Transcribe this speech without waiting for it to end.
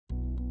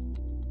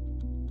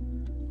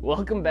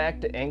Welcome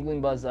back to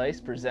AnglingBuzz Ice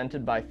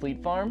presented by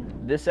Fleet Farm.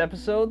 This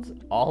episode's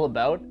all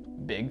about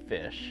big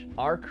fish.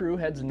 Our crew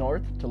heads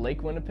north to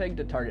Lake Winnipeg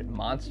to target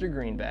monster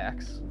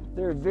greenbacks.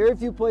 There are very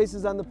few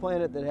places on the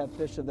planet that have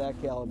fish of that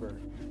caliber.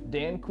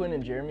 Dan, Quinn,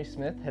 and Jeremy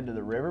Smith head to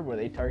the river where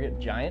they target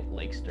giant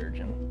lake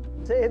sturgeon.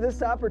 Say,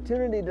 this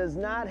opportunity does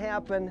not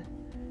happen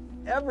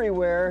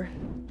everywhere.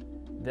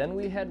 Then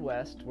we head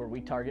west where we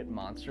target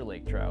monster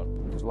lake trout.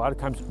 Because a lot of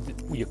times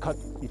you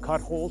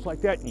cut holes like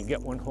that and you get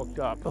one hooked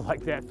up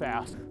like that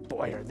fast.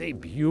 Boy, are they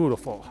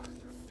beautiful.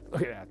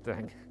 Look at that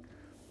thing.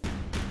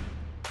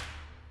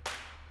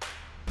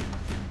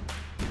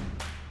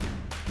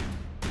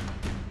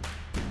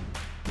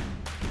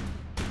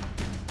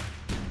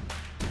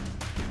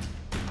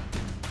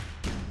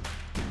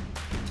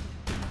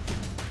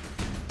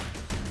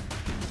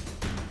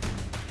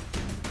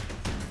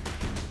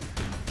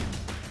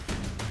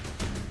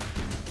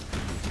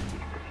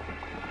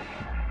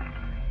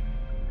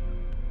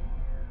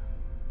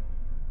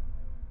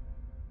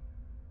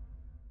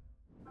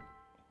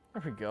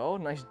 There we go,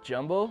 nice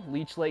jumbo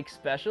Leech Lake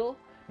special.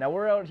 Now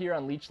we're out here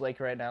on Leech Lake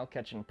right now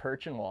catching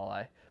perch and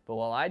walleye. But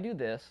while I do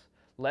this,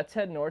 let's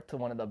head north to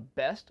one of the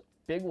best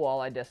big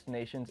walleye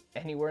destinations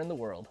anywhere in the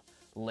world,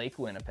 Lake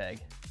Winnipeg.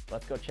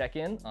 Let's go check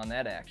in on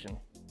that action.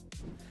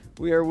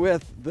 We are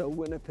with the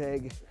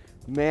Winnipeg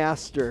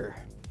master.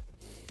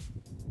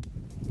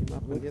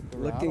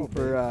 Looking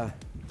for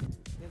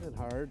Hit it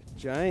hard.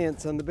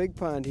 giants on the big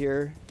pond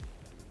here.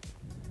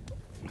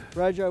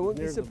 Roger, I wouldn't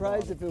be Near the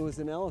surprised bottom. if it was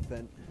an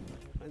elephant.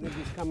 I think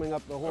he's coming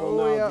up the hole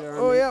now, yeah, Jeremy.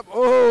 oh yeah,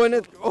 oh, and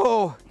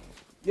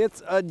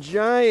it's a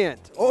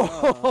giant.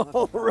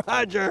 Oh,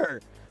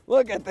 Roger,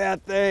 look at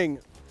that thing.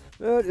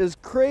 That is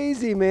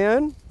crazy,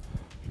 man.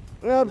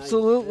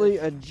 Absolutely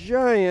a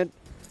giant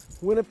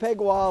Winnipeg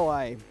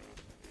walleye.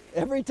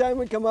 Every time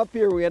we come up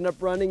here, we end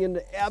up running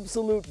into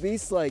absolute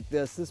beasts like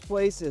this. This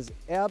place is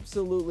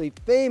absolutely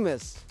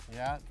famous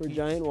Yeah, for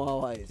giant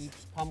walleyes.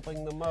 keeps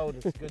pumping them out.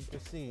 It's good to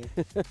see.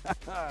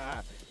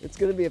 It's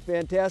going to be a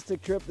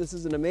fantastic trip. This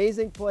is an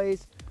amazing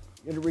place.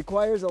 It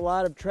requires a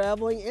lot of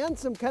traveling and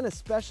some kind of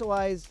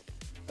specialized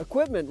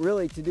equipment,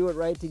 really, to do it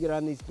right, to get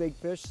on these big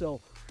fish.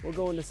 So we'll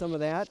go into some of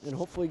that and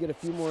hopefully get a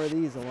few more of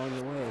these along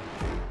the way.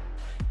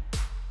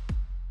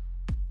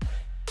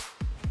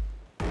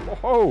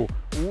 Whoa,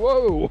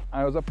 whoa.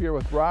 I was up here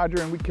with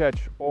Roger and we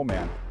catch, oh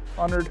man,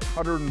 100,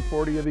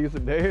 140 of these a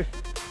day.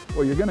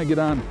 Well, you're gonna get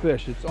on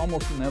fish. It's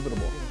almost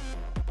inevitable.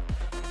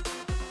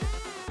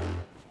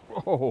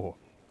 Whoa.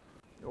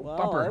 Wow,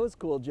 Bumper. that was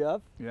cool,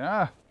 Jeff.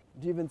 Yeah,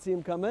 Did you even see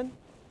him coming?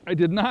 I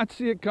did not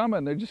see it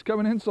coming. They're just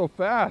coming in so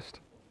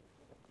fast.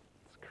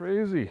 It's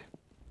crazy.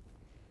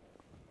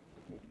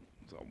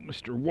 So,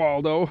 Mr.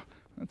 Waldo,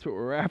 that's what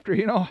we're after,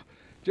 you know.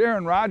 Jared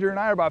and Roger and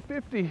I are about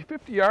 50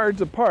 yards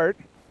apart,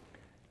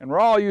 and we're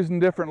all using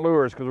different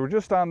lures because we're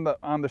just on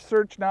the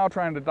search now,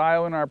 trying to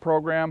dial in our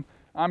program.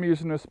 I'm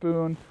using a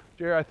spoon.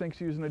 Jared, I think,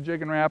 is using a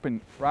jig and wrap,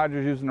 and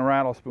Roger's using a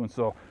rattle spoon.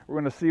 So we're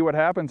going to see what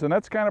happens, and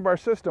that's kind of our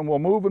system. We'll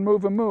move and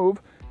move and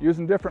move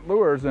using different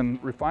lures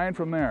and refine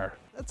from there.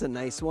 That's a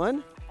nice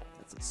one.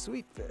 That's a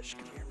sweet fish.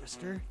 Come here,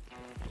 mister.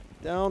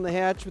 Down the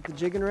hatch with the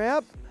jig and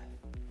wrap.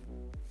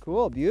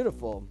 Cool,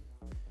 beautiful.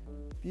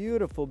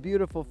 Beautiful,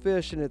 beautiful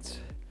fish, and it's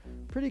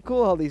pretty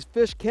cool how these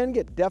fish can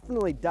get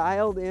definitely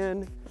dialed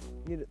in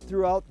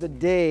throughout the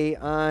day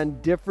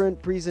on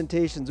different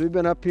presentations. We've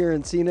been up here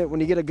and seen it when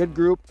you get a good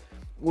group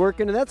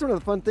working, and that's one of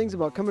the fun things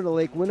about coming to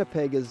Lake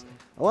Winnipeg is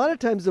a lot of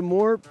times the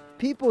more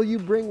people you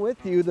bring with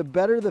you, the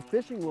better the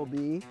fishing will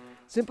be,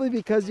 simply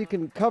because you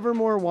can cover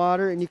more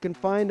water and you can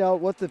find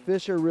out what the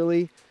fish are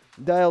really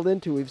dialed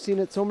into. We've seen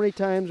it so many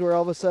times where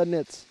all of a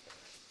sudden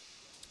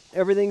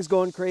everything's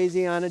going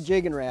crazy on a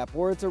jig and wrap,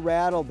 or it's a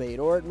rattle bait,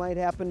 or it might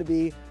happen to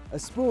be a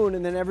spoon,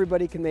 and then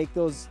everybody can make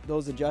those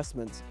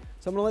adjustments.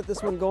 So I'm gonna let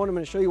this one go, and I'm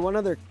gonna show you one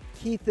other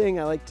key thing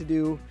I like to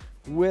do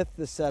with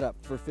the setup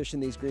for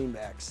fishing these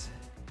greenbacks.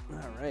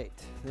 All right,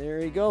 there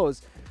he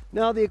goes.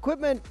 Now the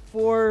equipment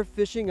for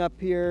fishing up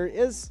here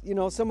is,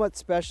 somewhat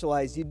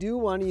specialized. You do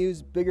want to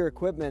use bigger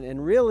equipment,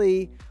 and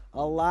really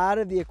a lot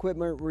of the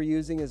equipment we're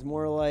using is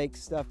more like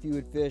stuff you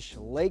would fish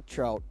lake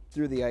trout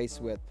through the ice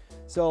with.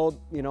 So,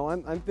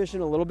 I'm fishing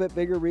a little bit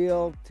bigger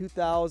reel,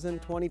 2,000,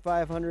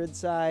 2,500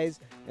 size,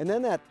 and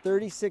then that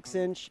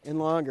 36-inch and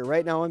longer.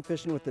 Right now I'm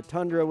fishing with the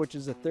Tundra, which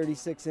is a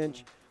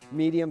 36-inch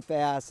medium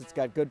fast. It's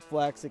got good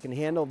flex. It can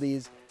handle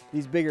these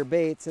bigger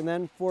baits. And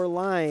then for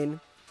line,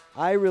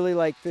 I really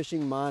like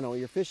fishing mono.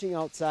 You're fishing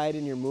outside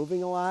and you're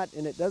moving a lot,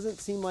 and it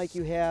doesn't seem like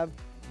you have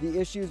the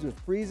issues with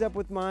freeze up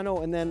with mono,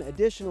 and then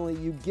additionally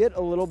you get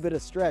a little bit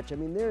of stretch. I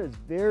mean, there is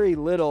very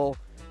little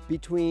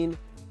between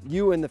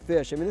you and the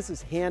fish. I mean, this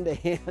is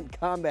hand-to-hand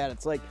combat.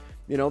 It's like,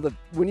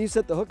 when you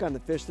set the hook on the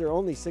fish, they're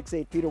only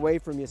 6-8 feet away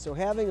from you. So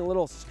having a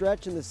little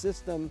stretch in the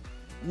system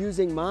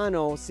using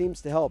mono seems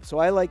to help. So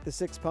I like the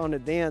 6-pound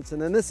advance.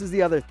 And then this is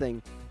the other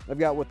thing I've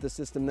got with the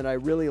system that I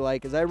really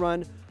like is I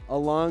run a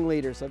long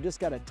leader. So I've just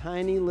got a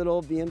tiny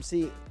little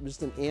VMC,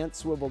 just an ant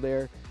swivel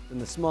there.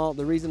 And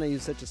the reason I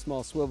use such a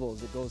small swivel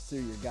is it goes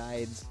through your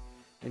guides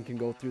and can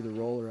go through the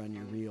roller on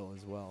your reel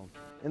as well.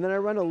 And then I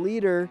run a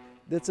leader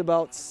that's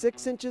about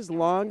 6 inches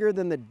longer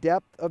than the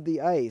depth of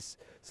the ice.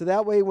 So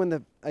that way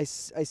when I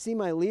see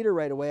my leader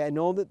right away, I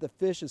know that the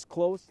fish is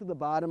close to the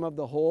bottom of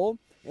the hole,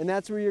 and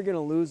that's where you're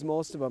gonna lose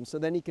most of them. So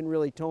then you can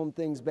really tone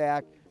things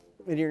back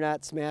and you're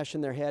not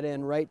smashing their head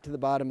in right to the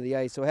bottom of the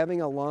ice. So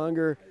having a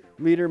longer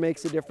leader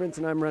makes a difference,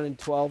 and I'm running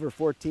 12 or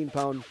 14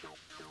 pound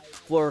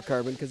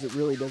fluorocarbon because it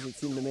really doesn't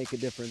seem to make a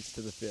difference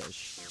to the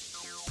fish.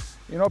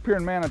 You know, up here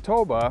in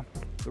Manitoba,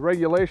 the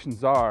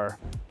regulations are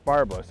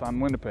barbless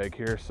on Winnipeg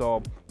here,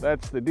 so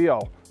that's the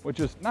deal, which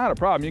is not a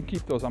problem. You can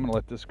keep those, I'm gonna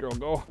let this girl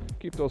go,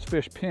 keep those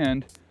fish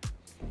pinned,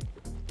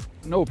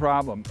 no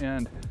problem.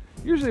 And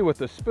usually with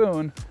the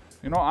spoon,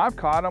 you know, I've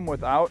caught them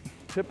without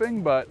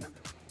tipping, but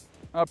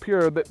up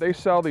here they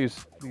sell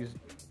this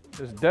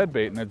dead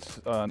bait, and it's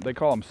they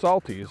call them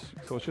salties,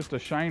 so it's just a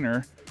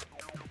shiner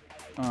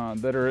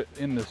that are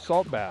in the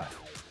salt bath,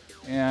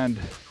 and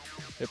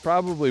it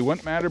probably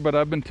wouldn't matter, but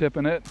I've been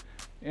tipping it.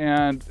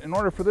 And in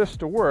order for this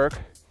to work,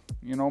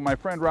 you know, my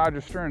friend Roger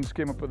Stearns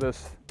came up with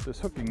this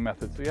hooking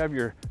method. So you have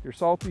your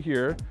salty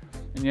here,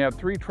 and you have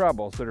 3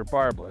 trebles that are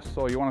barbless.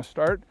 So you want to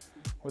start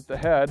with the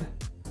head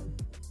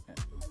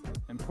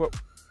and put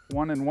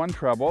one in one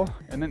treble,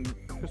 and then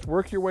just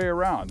work your way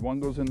around. One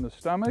goes in the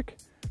stomach,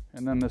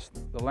 and then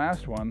the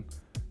last one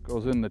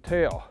goes in the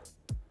tail.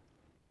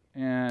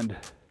 And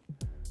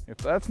if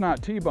that's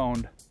not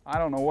T-boned, I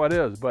don't know what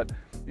is. But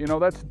you know,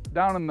 that's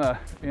down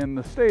in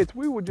the States,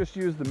 we would just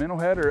use the minnow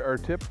head or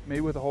tip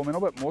maybe with a whole minnow,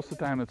 but most of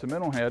the time it's a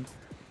minnow head.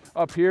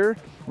 Up here,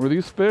 where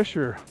these fish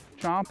are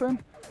chomping,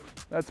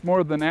 that's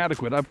more than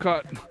adequate. I've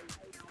caught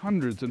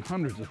hundreds and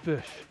hundreds of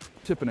fish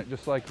tipping it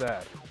just like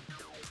that.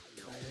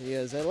 There he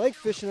is. I like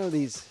fishing on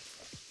these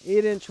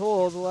 8-inch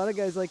holes. A lot of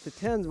guys like the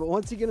 10s, but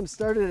once you get them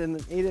started in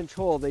an 8-inch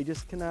hole, they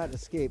just cannot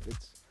escape.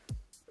 It's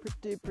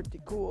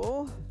pretty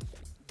cool.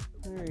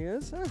 There he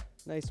is. Huh?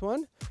 Nice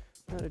one.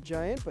 Not a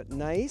giant, but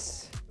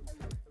nice.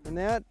 And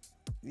that,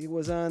 he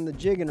was on the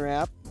jig and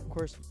wrap. Of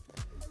course,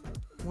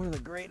 one of the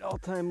great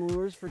all-time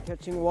lures for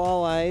catching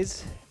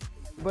walleyes.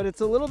 But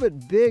it's a little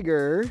bit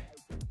bigger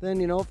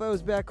than, you know, if I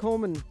was back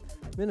home in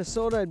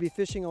Minnesota, I'd be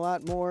fishing a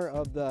lot more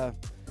of the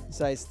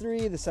size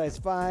 3, the size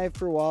 5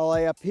 for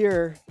walleye. Up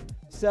here,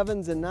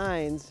 7s and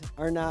 9s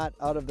are not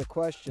out of the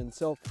question.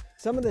 So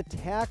some of the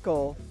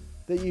tackle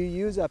that you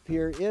use up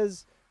here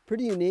is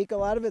pretty unique. A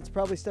lot of it's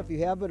probably stuff you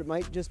have, but it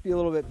might just be a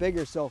little bit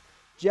bigger. So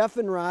Jeff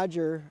and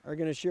Roger are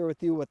going to share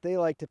with you what they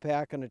like to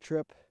pack on a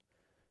trip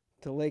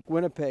to Lake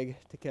Winnipeg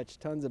to catch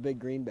tons of big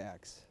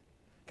greenbacks.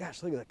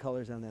 Gosh, look at the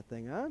colors on that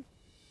thing, huh?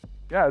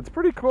 Yeah, it's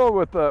pretty cool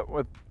with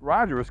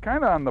Roger. It was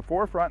kind of on the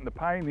forefront and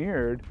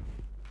pioneered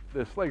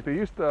this lake. They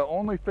used to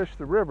only fish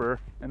the river,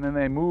 and then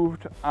they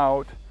moved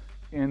out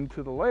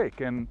into the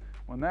lake. And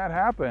when that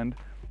happened,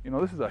 you know,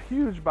 this is a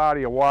huge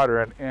body of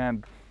water,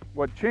 and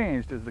what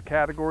changed is the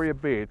category of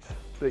baits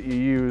that you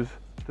use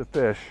to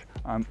fish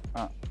on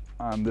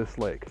this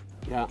lake.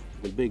 Yeah,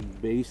 the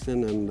big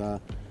basin and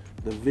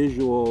the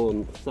visual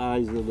and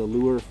size of the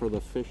lure for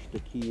the fish to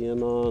key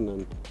in on,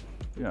 and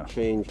Yeah.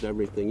 changed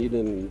everything. You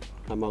didn't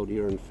come out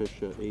here and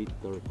fish an 1/8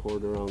 or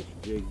 1/4 ounce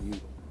jig. You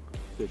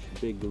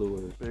fished big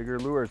lures. Bigger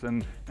lures,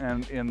 and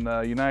in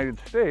the United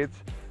States,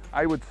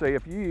 I would say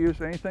if you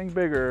used anything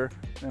bigger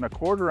than a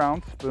 1/4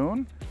 ounce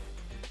spoon,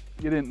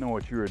 you didn't know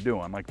what you were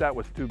doing. Like, that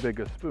was too big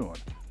a spoon.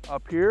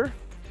 Up here,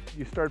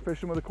 you start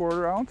fishing with a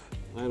 1/4 ounce.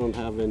 I don't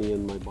have any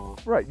in my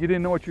box. Right, you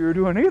didn't know what you were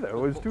doing either. It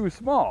was too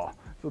small.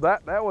 So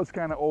that was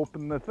kind of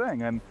opened the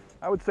thing. And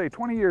I would say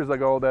 20 years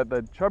ago that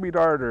the chubby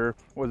darter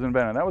was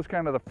invented. That was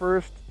kind of the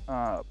first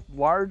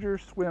larger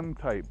swim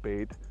type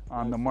bait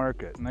on the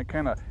market. And that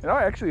kind of,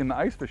 actually in the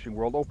ice fishing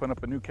world, opened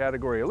up a new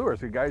category of lures.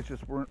 The guys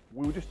we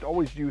would just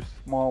always use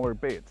smaller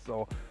baits.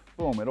 So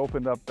boom, it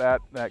opened up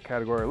that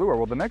category of lure.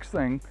 Well, the next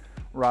thing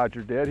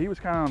Roger did, he was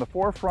kind of on the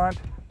forefront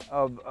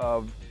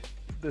of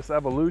this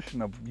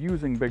evolution of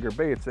using bigger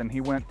baits, and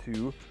he went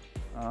to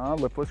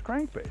lipless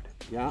crankbait.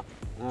 Yeah,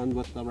 and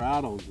with the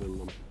rattles in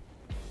them.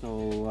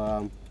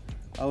 So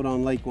out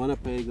on Lake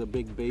Winnipeg, the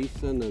big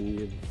basin, and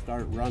you'd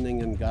start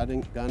running and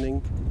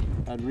gunning.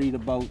 I'd read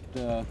about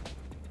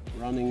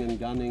running and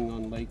gunning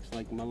on lakes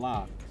like Mille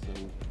Lacs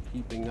and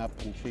keeping up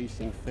and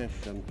chasing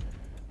fish. And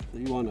so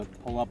you want to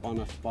pull up on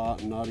a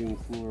spot and not even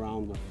fool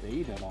around with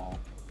bait at all.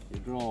 You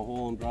drill a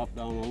hole and drop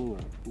down a lure.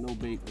 No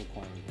bait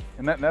required.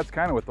 And that's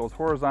kind of with those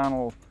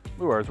horizontal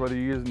lures, whether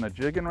you're using a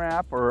jig and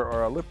wrap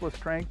or a lipless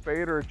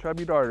crankbait or a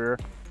chubby darter,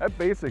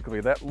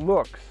 that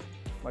looks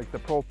like the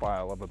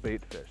profile of a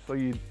bait fish. So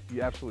you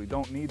absolutely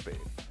don't need bait.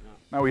 Yeah.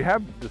 Now, we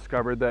have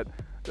discovered that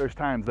there's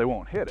times they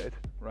won't hit it,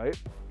 right?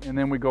 And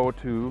then we go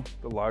to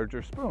the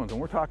larger spoons, and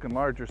we're talking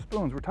larger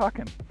spoons. We're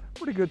talking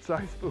pretty good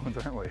sized spoons,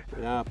 aren't we?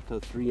 Yeah, up to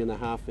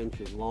 3.5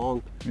 inches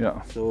long.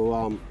 Yeah.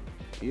 So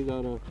you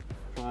gotta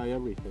try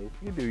everything.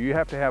 You do. You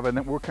have to have,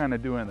 and we're kind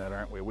of doing that,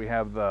 aren't we? We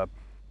have the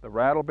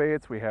rattle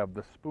baits, we have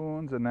the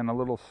spoons, and then a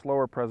little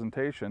slower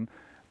presentation.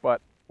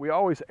 But we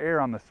always err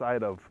on the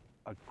side of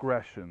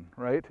aggression,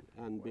 right?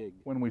 And big.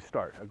 When we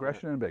start,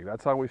 aggression and big,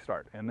 that's how we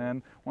start. And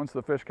then once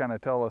the fish kind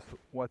of tell us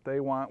what they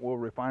want, we'll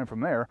refine from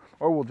there,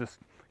 or we'll just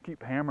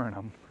keep hammering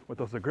them with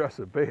those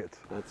aggressive baits.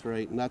 That's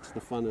right, and that's the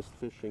funnest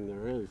fishing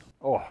there is.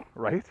 Oh,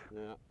 right?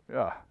 Yeah.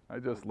 Yeah, I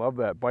just love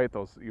that bite.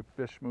 Your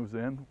fish moves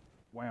in,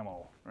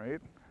 whammo, right?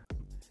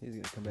 He's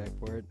gonna come back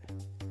for it.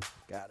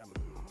 Got him.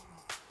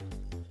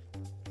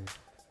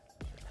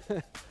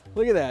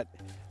 Look at that.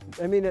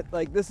 I mean,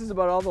 like this is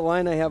about all the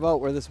line I have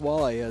out where this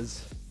walleye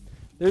is.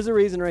 There's a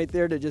reason right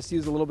there to just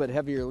use a little bit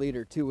heavier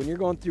leader too. When you're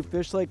going through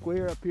fish like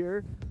we're up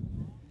here,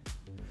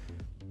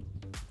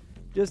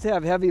 just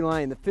have heavy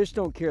line. The fish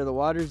don't care. The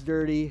water's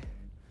dirty.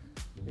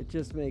 It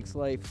just makes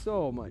life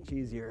so much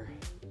easier.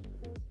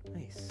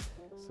 Nice.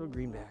 So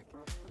greenback.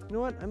 You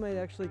know what? I might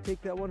actually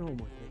take that one home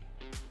with me.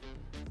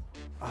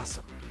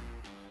 Awesome.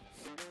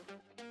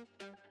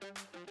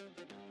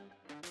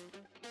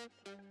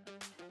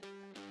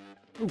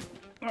 Ooh,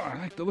 oh, I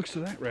like the looks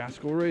of that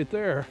rascal right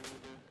there.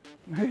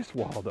 Nice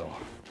Waldo.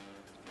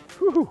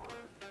 Whew.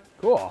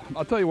 Cool.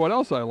 I'll tell you what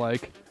else I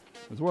like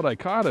is what I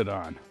caught it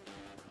on.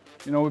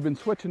 You know, we've been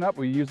switching up.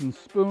 We're using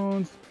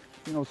spoons,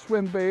 you know,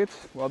 swim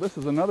baits. Well, this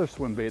is another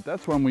swim bait.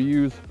 That's one we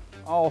use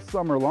all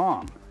summer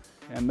long.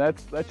 And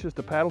that's just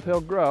a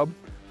paddle-tailed grub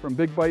from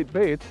Big Bite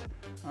Baits,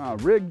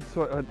 rigged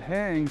so it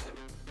hangs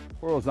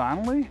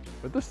horizontally.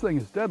 But this thing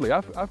is deadly.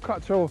 I've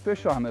caught several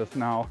fish on this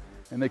now,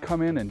 and they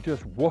come in and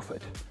just woof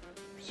it.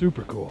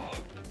 Super cool.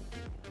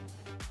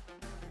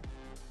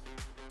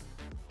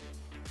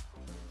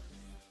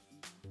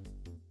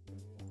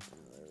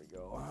 There we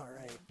go. All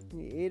right.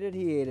 He ate it,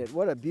 he ate it.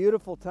 What a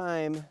beautiful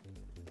time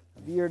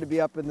of year to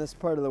be up in this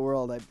part of the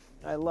world.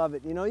 I love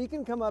it. You know, you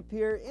can come up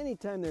here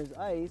anytime there's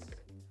ice.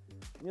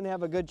 You're gonna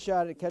have a good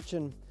shot at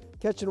catching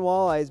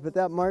walleyes, but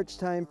that March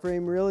time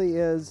frame really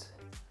is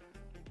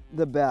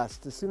the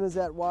best. As soon as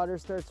that water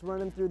starts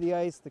running through the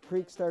ice, the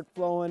creeks start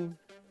flowing,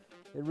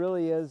 it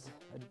really is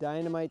a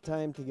dynamite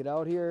time to get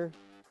out here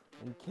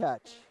and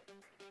catch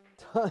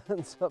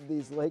tons of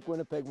these Lake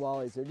Winnipeg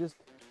walleyes. They're just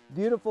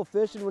beautiful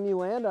fish, and when you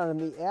land on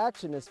them, the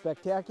action is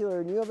spectacular,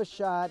 and you have a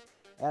shot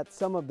at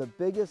some of the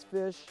biggest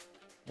fish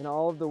in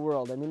all of the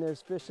world. I mean,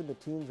 there's fish in the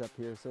teens up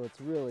here, so it's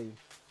really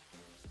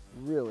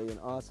an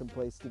awesome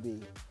place to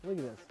be. Look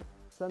at this.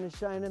 Sun is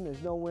shining,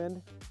 there's no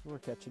wind, and we're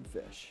catching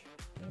fish.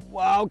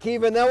 Wow,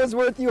 Kevin, that was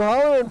worth you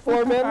hollering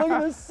for, man. Look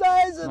at the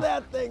size of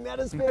that thing. That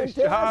is Nice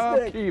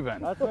fantastic. job,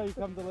 Kevin. That's why you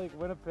come to Lake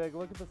Winnipeg.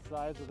 Look at the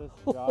size of this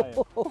giant.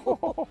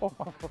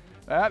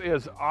 That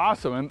is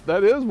awesome, and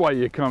that is why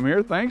you come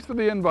here. Thanks for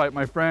the invite,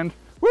 my friend.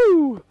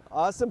 Woo!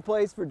 Awesome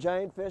place for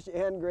giant fish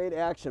and great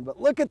action, but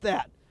look at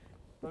that.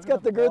 Look It's at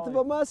got the girth belly.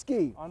 of a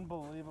muskie.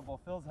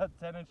 Unbelievable. Phil's had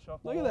 10-inch hole.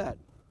 Look at that.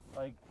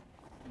 Like,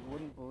 you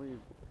wouldn't believe.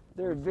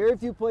 There are very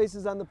few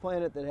places on the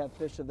planet that have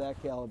fish of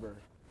that caliber.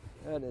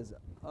 That is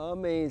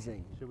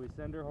amazing. Should we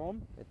send her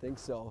home? I think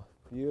so.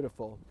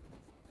 Beautiful.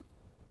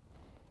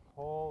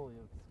 Holy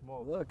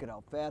smoke. Look at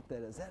how fat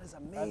that is. That is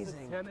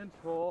amazing. That's a 10-inch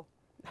hole,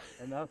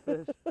 and that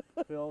fish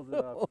fills it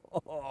up.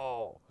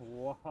 Oh.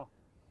 Wow.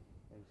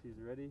 And she's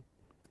ready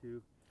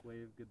to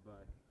wave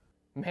goodbye.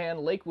 Man,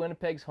 Lake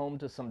Winnipeg's home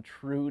to some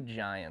true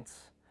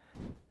giants.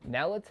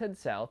 Now let's head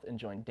south and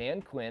join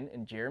Dan Quinn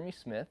and Jeremy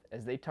Smith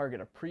as they target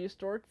a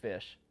prehistoric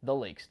fish, the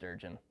lake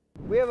sturgeon.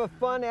 We have a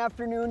fun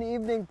afternoon,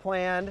 evening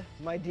planned.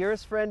 My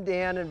dearest friend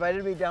Dan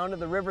invited me down to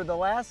the river. The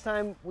last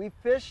time we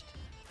fished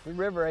the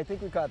river, I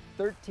think we caught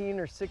 13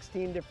 or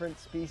 16 different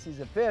species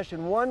of fish,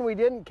 and one we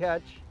didn't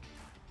catch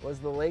was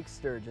the lake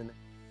sturgeon.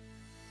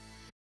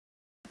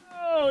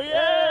 Oh,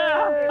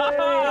 yeah!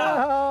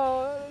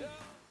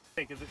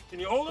 Hey! Can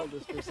you hold Hold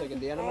this for a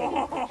second, Dan. I'm gonna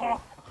get a picture.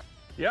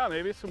 Yeah,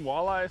 maybe some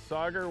walleye,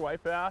 sauger,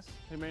 white bass.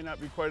 They may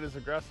not be quite as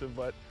aggressive,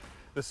 but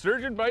the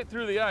sturgeon bite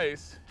through the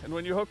ice, and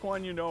when you hook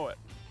one, you know it.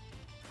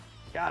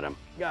 Got him,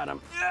 got him.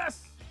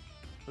 Yes!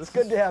 It's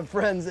good to have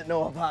friends that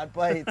know about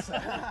bites.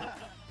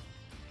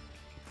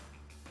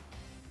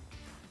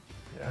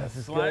 Yes,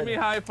 is slimy good.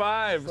 high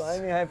fives.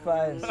 Slimy high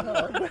fives.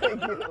 Oh,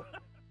 thank you.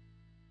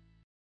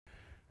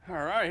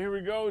 All right, here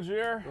we go,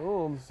 Jer.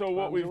 Boom. So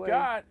what Bombs we've away.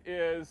 got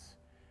is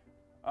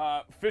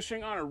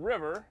fishing on a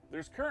river.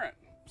 There's current.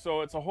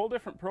 So it's a whole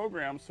different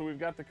program. So we've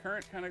got the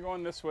current kind of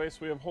going this way. So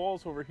we have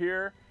holes over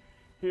here,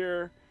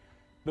 here.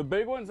 The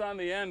big ones on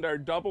the end are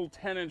double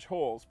 10-inch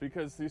holes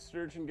because these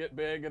sturgeon get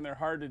big and they're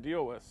hard to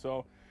deal with.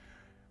 So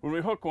when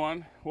we hook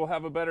one, we'll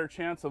have a better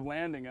chance of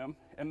landing them.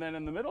 And then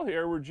in the middle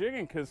here, we're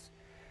jigging because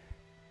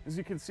as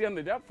you can see on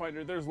the depth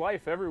finder, there's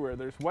life everywhere.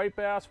 There's white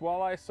bass,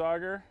 walleye,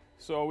 sauger.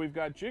 So we've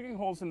got jigging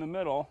holes in the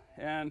middle,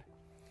 and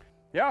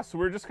yeah, so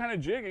we're just kind of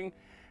jigging.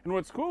 And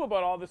what's cool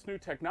about all this new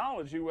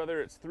technology,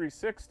 whether it's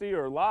 360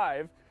 or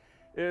live,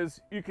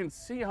 is you can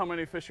see how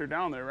many fish are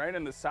down there, right?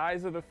 And the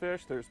size of the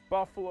fish. There's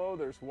buffalo,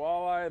 there's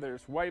walleye,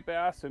 there's white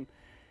bass, and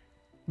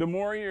the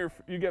more you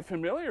get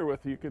familiar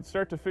with it, you can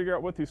start to figure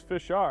out what these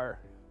fish are.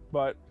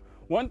 But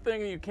one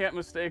thing you can't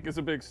mistake is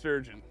a big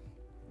sturgeon.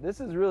 This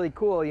is really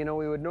cool. You know,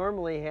 we would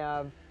normally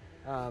have,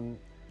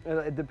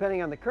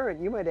 depending on the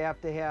current, you might have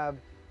to have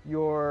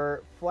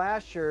your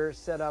flasher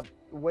set up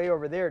way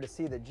over there to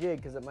see the jig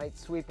because it might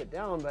sweep it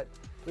down, but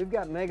we've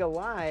got Mega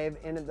Live,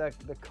 and the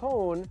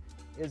cone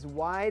is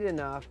wide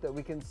enough that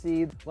we can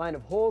see the line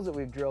of holes that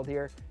we've drilled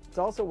here. It's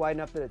also wide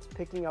enough that it's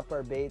picking up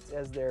our baits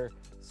as they're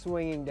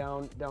swinging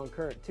down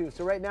current too.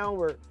 So right now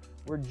we're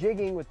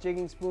jigging with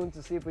jigging spoons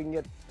to see if we can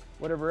get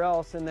whatever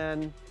else, and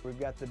then we've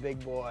got the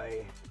big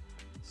boy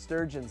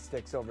sturgeon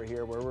sticks over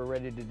here where we're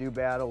ready to do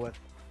battle with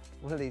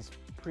one of these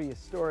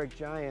prehistoric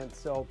giants.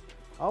 So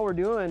all we're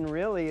doing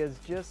really is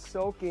just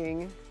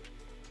soaking.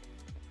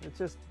 It's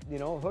just, you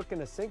know, a hook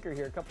and a sinker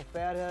here, a couple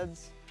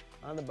fatheads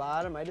on the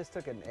bottom. I just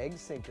took an egg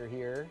sinker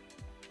here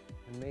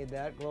and made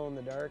that glow in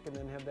the dark, and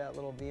then have that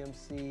little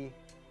VMC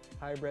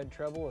hybrid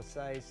treble, a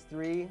size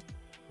 3,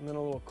 and then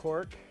a little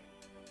cork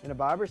and a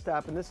bobber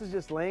stop. And this is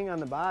just laying on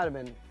the bottom,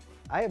 and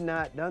I have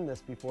not done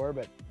this before,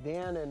 but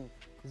Dan and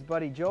his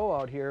buddy Joe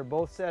out here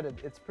both said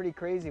it's pretty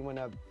crazy when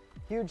a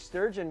huge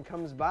sturgeon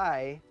comes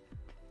by,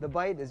 the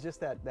bite is just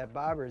that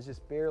bobber is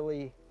just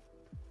barely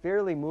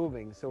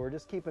moving. So we're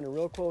just keeping a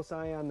real close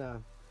eye on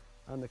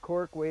the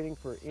cork, waiting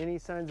for any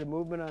signs of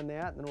movement on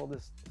that, and then we'll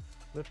just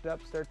lift up,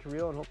 start to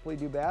reel, and hopefully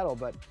do battle.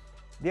 But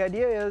the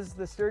idea is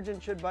the sturgeon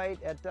should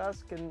bite at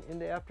dusk and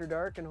into after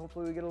dark, and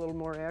hopefully we get a little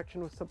more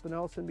action with something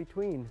else in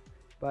between.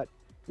 But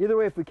either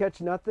way, if we catch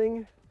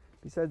nothing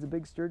besides a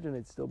big sturgeon,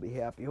 I'd still be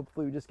happy.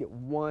 Hopefully we just get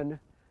one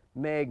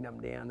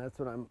magnum, Dan. That's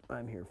what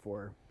I'm here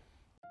for.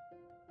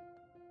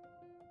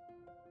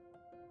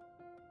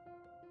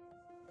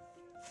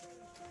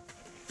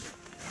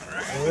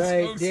 All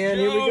right, Dan,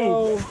 here we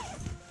go.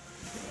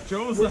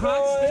 Joe's the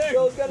hot stick.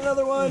 Joe's got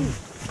another one.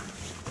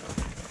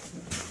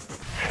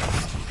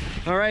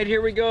 All right,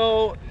 here we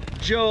go.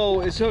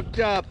 Joe is hooked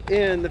up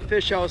in the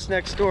fish house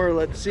next door.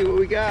 Let's see what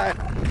we got.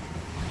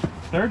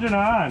 Sturgeon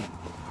on.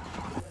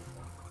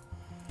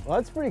 Well,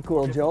 that's pretty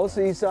cool, Joe.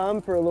 So you saw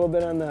him for a little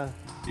bit on the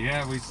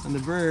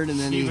bird, and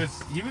then he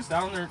was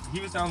down there. He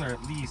was down there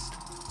at least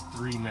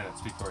 3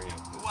 minutes before you.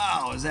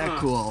 Wow, is that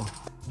cool?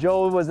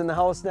 Joe was in the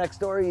house next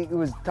door. He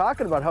was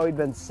talking about how he'd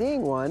been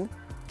seeing one,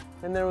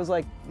 and then it was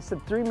like, he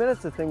said 3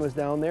 minutes the thing was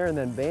down there, and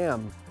then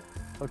bam,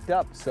 hooked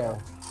up. So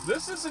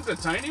this isn't a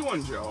tiny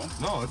one, Joe.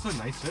 No, it's a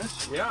nice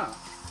fish. Yeah.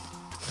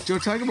 Joe,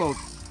 talk about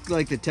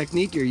like the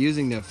technique you're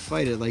using to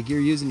fight it. Like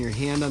you're using your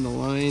hand on the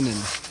line, and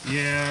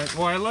yeah.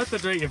 Well, I let the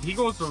drake. If he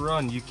goes to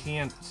run, you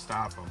can't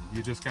stop him.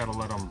 You just gotta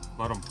let him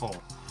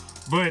pull.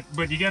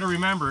 But you gotta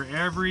remember,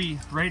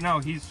 right now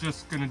he's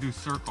just gonna do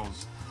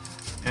circles,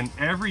 and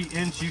every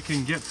inch you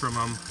can get from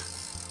him,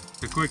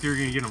 the quicker you're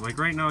gonna get him. Like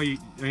right now, you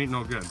ain't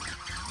no good.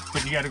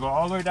 But you gotta go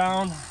all the way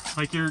down,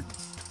 like you're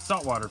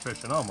saltwater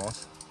fishing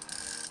almost.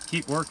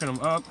 Keep working them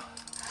up,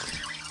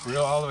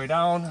 reel all the way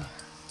down.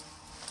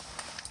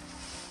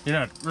 You're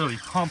not really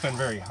pumping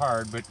very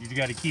hard, but you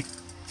gotta keep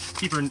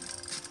a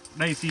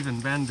nice even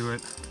bend to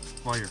it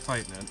while you're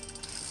fighting it.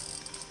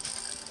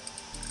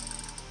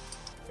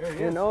 there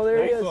he is. Oh,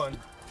 there he is. One.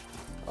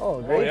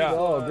 Oh, great! yeah.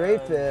 Oh,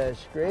 great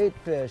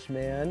fish,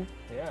 man.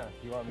 Yeah,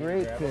 you want me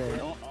Great to grab fish.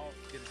 it? I'll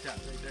get a shot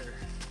right there.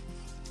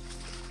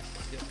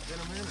 Get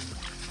him in.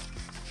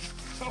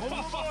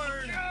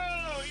 Overboard!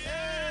 Oh,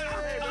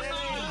 yeah!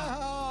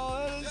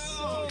 Wow, that is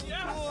so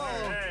cool.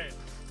 Hey,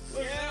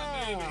 look at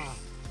that baby.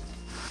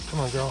 Come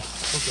on, girl.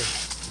 Okay.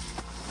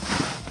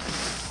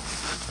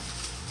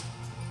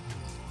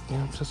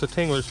 Yeah, just a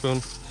tangler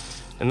spoon,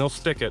 and they'll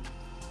stick it.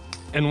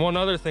 And one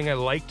other thing I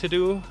like to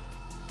do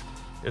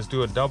is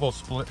do a double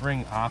split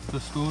ring off the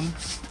spoon,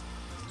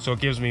 so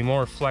it gives me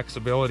more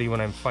flexibility when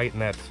I'm fighting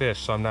that fish,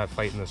 so I'm not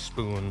fighting the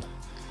spoon.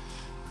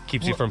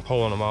 Keeps you from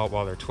pulling them out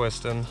while they're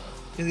twisting.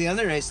 And the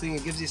other nice thing,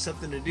 it gives you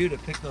something to do to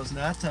pick those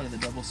knots out of the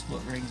double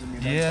split rings when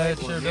you're done. Yeah, it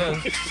fighting sure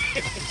one.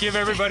 does. Give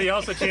everybody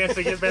else a chance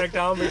to get back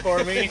down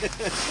before me.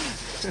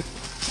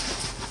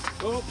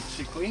 Oh,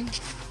 she clean?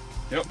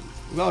 Yep.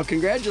 Well,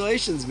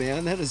 congratulations,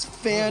 man. That is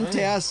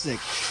fantastic.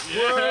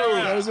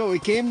 Yeah. That is what we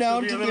came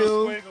down to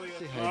do.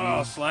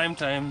 Oh, slime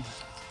time.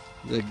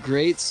 The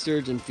great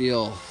sturgeon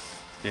feel,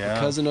 Yeah.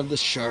 cousin of the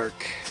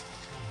shark.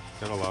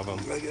 Gotta love them.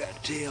 Look at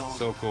that tail.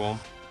 So cool.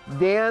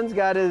 Dan's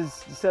got his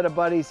set of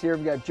buddies here.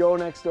 We've got Joe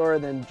next door,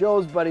 then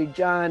Joe's buddy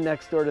John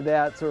next door to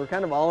that. So we're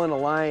kind of all in a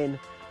line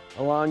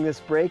along this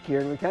break here.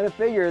 And we kind of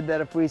figured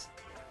that if we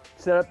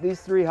set up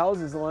these 3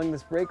 houses along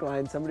this break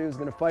line, somebody was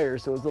going to fire.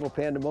 So it was a little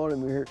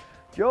pandemonium. We heard,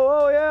 Joe,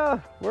 oh yeah,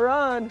 we're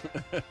on.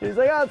 He's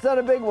like, oh, it's not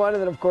a big one.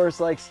 And then of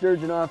course, like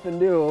sturgeon often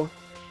do,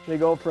 they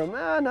go from,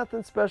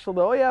 nothing special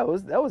to, oh yeah,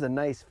 that was a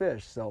nice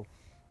fish. So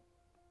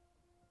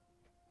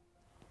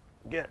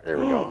there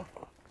we go.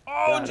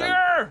 Oh,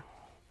 Jer!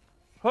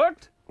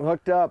 Hooked?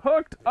 Hooked up.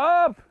 Hooked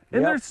up!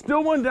 And Yep. there's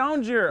still one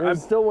down, Jer.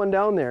 There's still one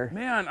down there.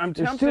 Man, I'm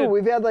There's tempted. 2.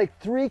 We've had like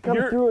 3 come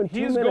through in 2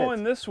 minutes. He's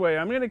going this way.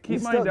 I'm gonna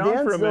keep mine down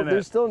Dan's for a minute.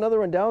 There's still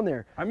another one down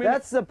there. I mean,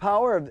 that's the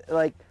power of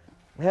like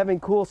having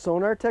cool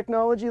sonar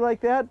technology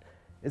like that.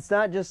 It's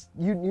not just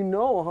you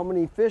know how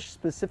many fish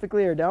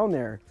specifically are down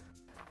there.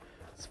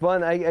 It's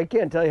fun. I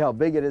can't tell you how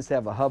big it is to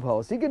have a hub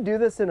house. You could do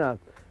this in a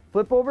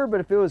flip over,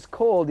 but if it was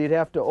cold, you'd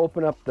have to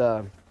open up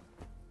the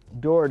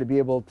door to be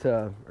able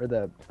to, or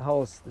the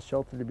house, the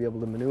shelter to be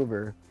able to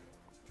maneuver.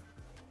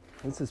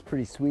 This is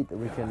pretty sweet that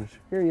we can.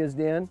 Here he is,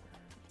 Dan.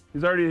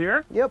 He's already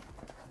here? Yep.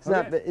 He's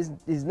Okay. not.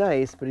 He's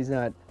nice, but he's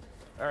not.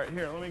 All right,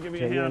 here, let me give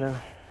you a hand.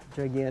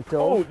 Giganto.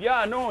 Oh,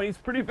 yeah, no, he's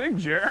pretty big,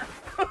 Jer.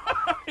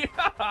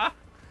 Yeah.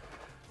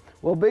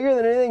 Well, bigger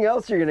than anything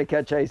else you're gonna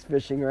catch ice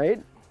fishing,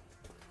 right?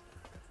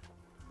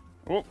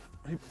 Oh,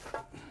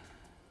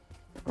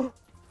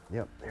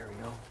 Yep. There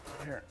we go.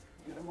 here,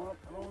 get him up,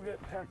 and we'll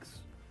get Peck's.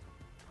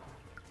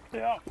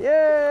 Yeah.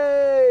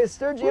 Yay,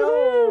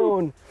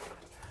 sturgeon!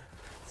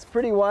 It's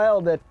pretty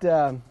wild that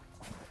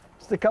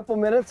just a couple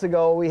minutes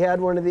ago we had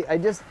one of the. I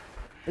just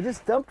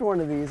dumped one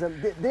of these.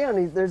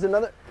 Dan, there's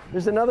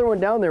another one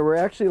down there. We're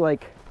actually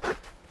like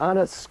on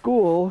a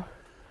school.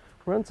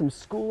 We're on some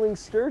schooling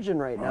sturgeon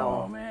right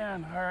now. Oh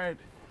man, all right.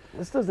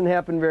 This doesn't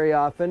happen very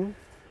often.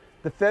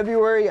 The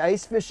February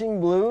ice fishing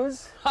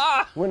blues,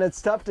 when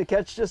it's tough to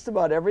catch just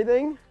about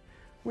everything,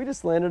 we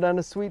just landed on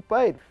a sweet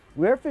bite.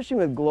 We are fishing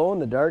with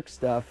glow-in-the-dark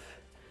stuff.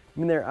 I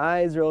mean, their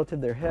eyes relative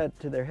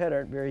to their head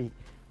aren't very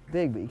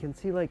big, but you can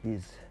see like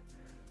these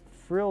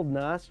frilled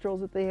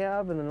nostrils that they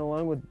have, and then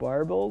along with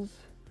barbels,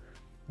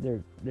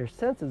 their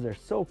senses are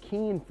so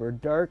keen for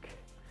dark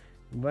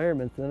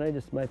environments. And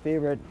then my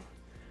favorite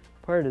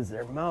part is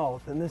their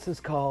mouth, and this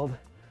is called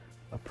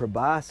a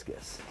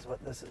proboscis, is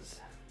what this is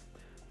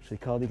actually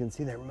called. You can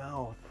see their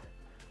mouth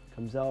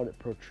comes out, it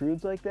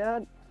protrudes like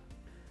that.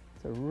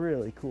 It's a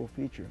really cool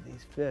feature of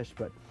these fish,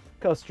 but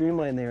look how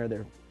streamlined they are.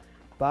 Their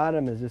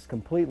bottom is just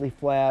completely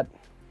flat.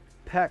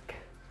 Peck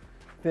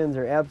fins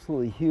are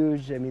absolutely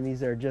huge. I mean,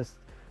 these are just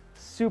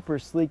super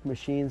sleek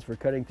machines for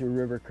cutting through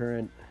river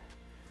current.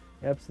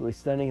 Absolutely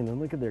stunning. And then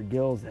look at their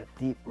gills, that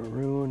deep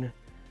maroon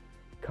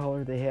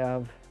color they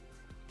have.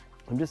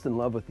 I'm just in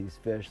love with these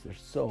fish. They're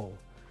so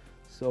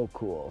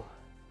cool.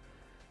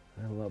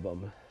 I love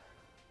them.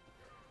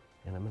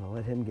 And I'm gonna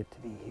let him get to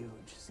be huge.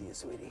 See you,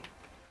 sweetie.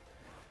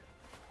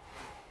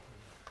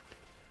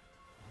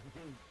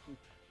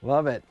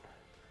 Love it.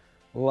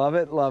 Love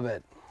it, love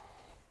it.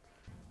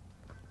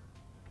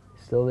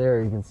 He's still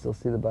there. You can still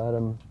see the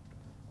bottom.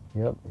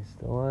 Yep, he's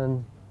still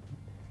on.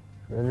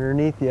 Right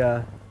underneath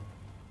you.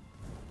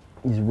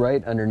 He's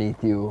right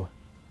underneath you.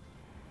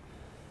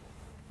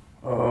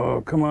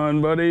 Oh, come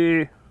on,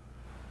 buddy.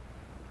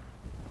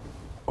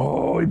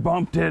 Oh, he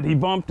bumped it. He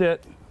bumped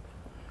it.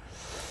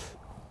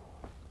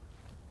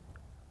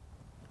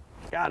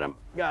 Got him.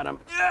 Got him.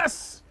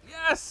 Yes.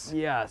 Yes.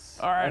 Yes.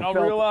 All right, I'll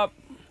felt reel up.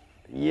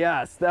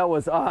 Yes, that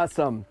was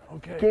awesome.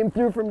 Okay. Came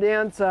through from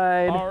Dan's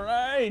side. All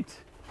right.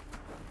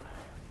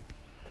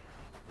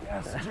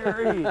 Yes,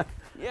 Jerry.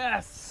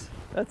 Yes.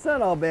 That's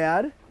not all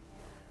bad.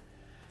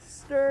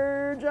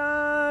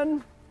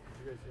 Sturgeon.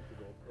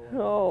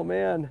 Oh,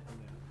 man.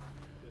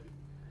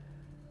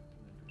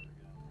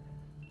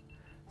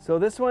 So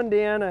this one,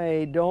 Dan,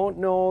 I don't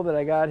know that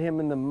I got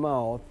him in the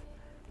mouth.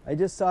 I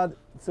just saw,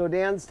 so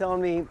Dan's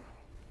telling me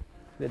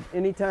that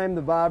anytime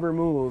the bobber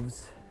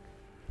moves,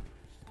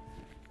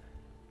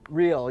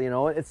 reel, you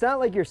know, it's not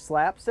like you're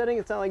slap setting.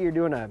 It's not like you're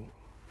doing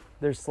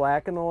there's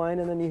slack in the line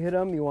and then you hit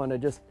them. You want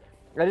to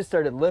I just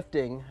started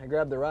lifting. I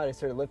grabbed the rod, I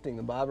started lifting.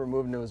 The bobber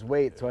moved into his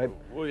weight, so I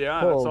Well, yeah,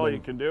 pulled that's all and-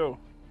 you can do.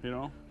 You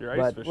know, your ice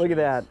But fishing. look at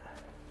that.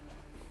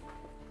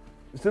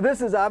 So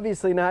this is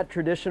obviously not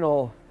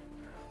traditional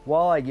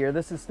walleye gear.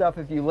 This is stuff,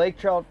 if you lake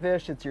trout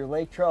fish, it's your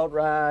lake trout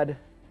rod.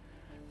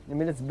 I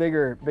mean, it's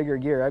bigger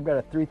gear. I've got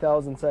a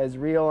 3,000 size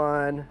reel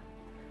on.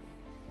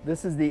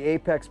 This is the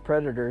Apex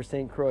Predator,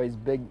 St. Croix's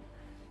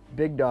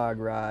big dog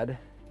rod.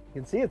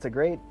 You can see it's a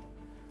great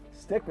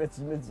stick. It's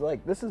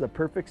like, this is a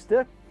perfect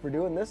stick for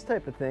doing this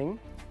type of thing.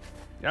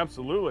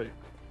 Absolutely.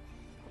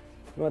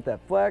 You want that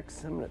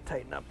flex? I'm gonna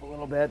tighten up a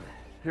little bit.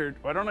 Here,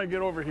 why don't I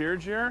get over here,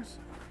 Jers?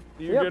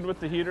 You Yep. good with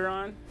the heater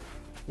on?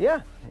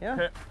 Yeah.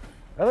 Okay.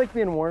 I like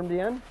being warm,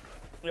 Dan.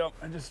 Yep,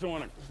 I just don't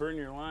want to burn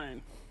your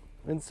line.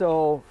 And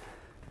so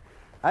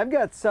I've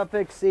got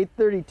Suffix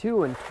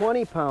 832 and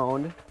 20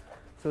 pound,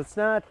 so it's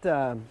not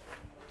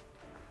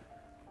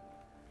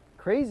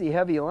crazy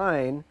heavy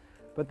line,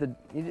 but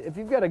if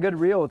you've got a good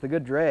reel with a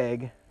good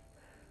drag,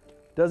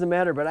 doesn't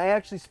matter. But I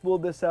actually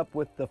spooled this up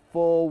with the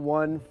full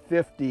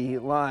 150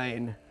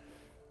 line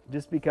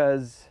just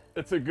because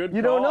It's a good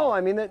you call. don't know. I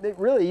mean,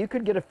 really, you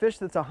could get a fish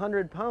that's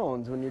 100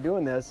 pounds when you're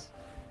doing this,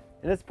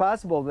 and it's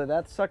possible that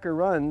that sucker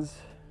runs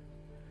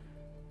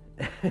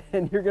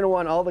and you're going to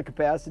want all the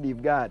capacity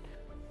you've got.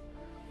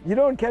 You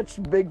don't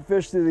catch big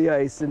fish through the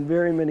ice in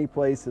very many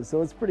places,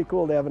 so it's pretty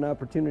cool to have an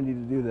opportunity to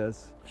do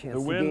this. Chance The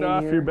to wind gain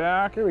off here. your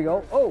back. Here we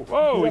go. Oh,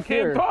 Whoa, he's he up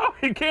here.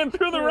 came, he came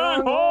through the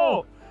wrong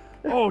hole.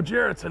 Oh,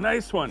 Jared, it's a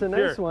nice one. It's a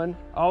nice Here, one.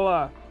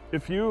 I'll,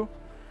 if you,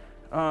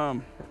 I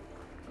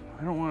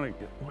don't want to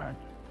get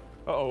whacked.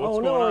 Uh-oh, what's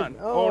Oh, going no, on?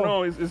 oh. Oh,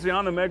 no, is he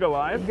on the Mega He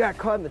Live? got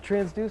caught in the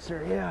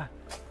transducer, yeah.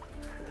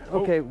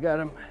 Okay, we got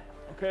him.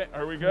 Okay,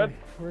 are we good?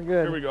 We're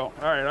good. Here we go.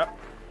 All right, up.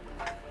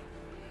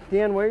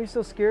 Dan, why are you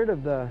so scared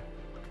of the...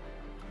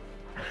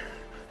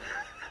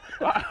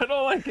 I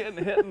don't like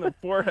getting hit in the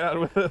forehead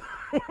with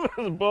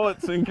a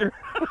bullet sinker.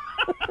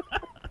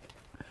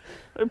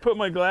 I put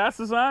my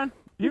glasses on.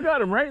 You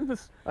got him right in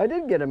this. I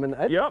did get him in.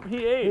 Yep,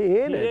 he ate. He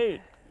ate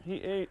it. He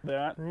ate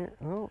that.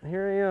 Oh,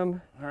 here I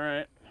am. All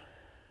right.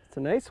 It's a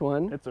nice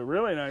one. It's a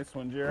really nice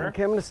one, Jared.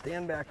 Okay, I'm gonna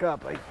stand back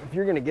up. If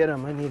you're gonna get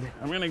him, I need.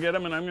 I'm gonna get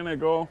him, and I'm gonna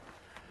go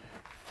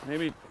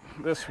maybe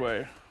this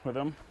way with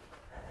him.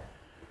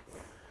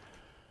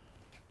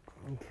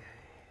 Okay.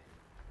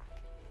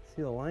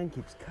 See, the line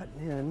keeps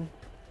cutting in.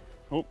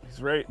 Oh,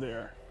 he's right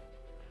there.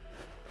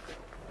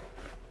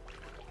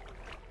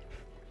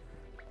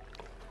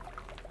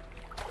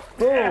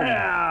 Boom!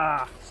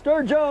 Yeah!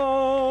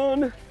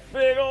 Sturgeon!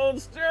 Big old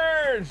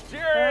sturge,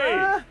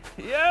 Jerry!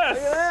 Yes!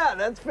 Look at that,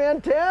 that's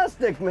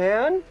fantastic,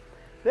 man.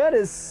 That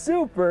is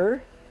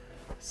super,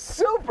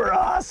 super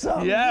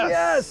awesome. Yes!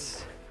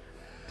 Yes!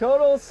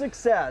 Total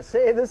success.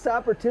 Hey, this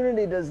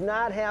opportunity does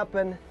not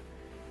happen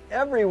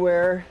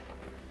everywhere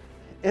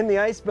in the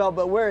ice belt,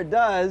 but where it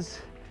does,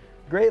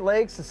 Great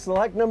Lakes, a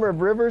select number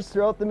of rivers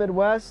throughout the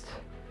Midwest,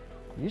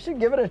 you should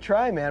give it a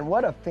try, man.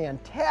 What a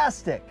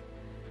fantastic,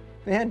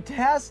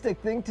 fantastic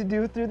thing to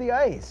do through the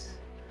ice.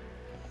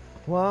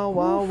 Wow,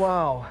 wow,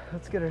 wow.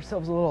 Let's get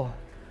ourselves a little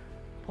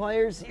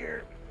pliers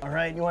here. All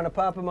right, you want to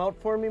pop them out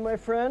for me, my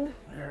friend?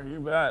 There, you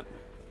bet.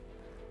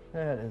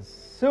 That is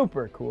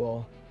super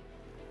cool.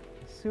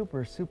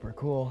 Super, super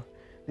cool.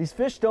 These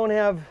fish don't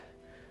have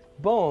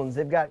bones.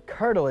 They've got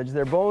cartilage.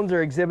 Their bones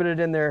are exhibited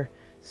in their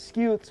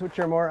scutes, which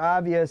are more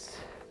obvious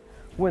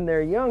when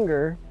they're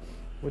younger,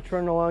 which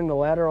run along the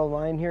lateral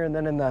line here and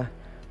then in the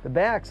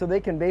back, so they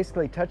can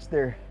basically touch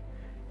their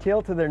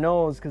tail to their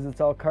nose because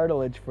it's all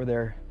cartilage for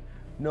their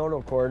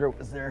nodal cord, or it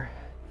was their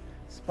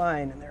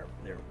spine, and they're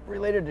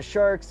related to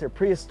sharks. They're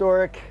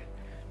prehistoric.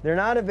 They're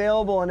not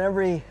available in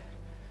every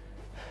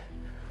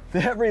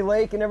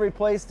lake and every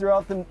place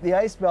throughout the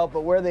ice belt,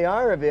 but where they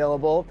are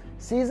available,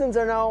 seasons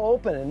are now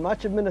open. In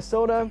much of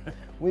Minnesota,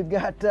 we've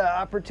got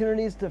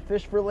opportunities to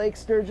fish for lake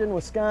sturgeon.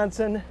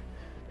 Wisconsin,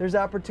 there's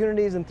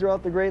opportunities, and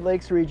throughout the Great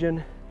Lakes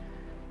region,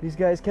 these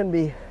guys can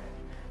be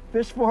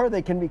fished for,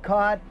 they can be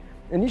caught,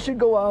 and you should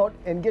go out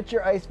and get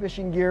your ice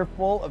fishing gear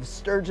full of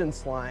sturgeon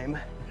slime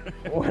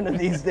one of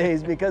these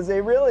days, because they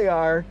really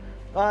are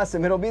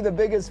awesome. It'll be the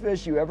biggest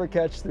fish you ever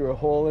catch through a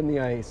hole in the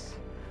ice.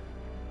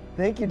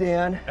 Thank you,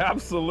 Dan.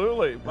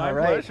 Absolutely, my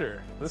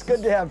pleasure. It's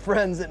good to have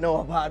friends that know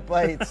about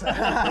bites.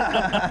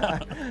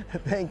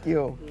 Thank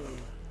you.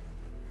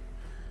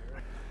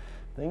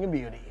 Thing of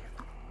beauty.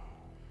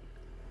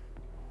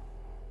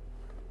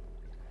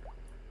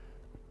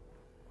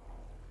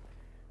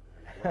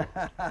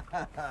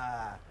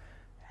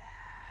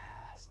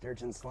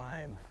 Sturgeon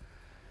slime.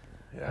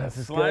 Yeah,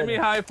 slimy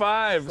high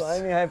fives.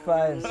 Slimy high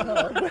fives.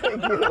 Oh,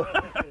 thank you.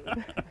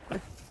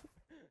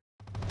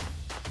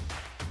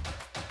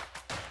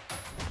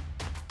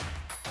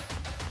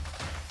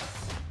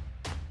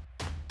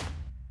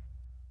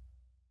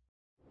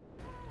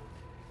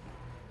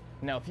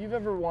 Now, if you've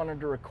ever wanted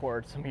to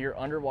record some of your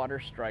underwater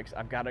strikes,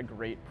 I've got a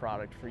great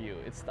product for you.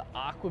 It's the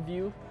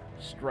AquaView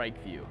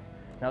Strike View.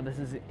 Now, this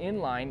is an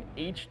inline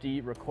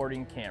HD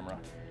recording camera.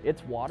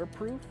 It's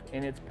waterproof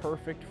and it's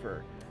perfect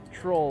for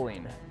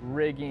trolling,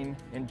 rigging,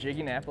 and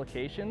jigging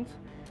applications.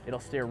 It'll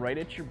stare right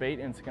at your bait,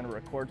 and it's going to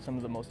record some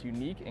of the most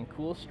unique and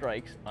cool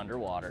strikes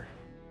underwater.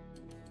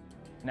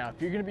 Now,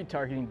 if you're going to be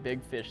targeting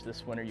big fish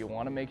this winter, you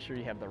want to make sure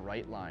you have the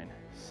right line.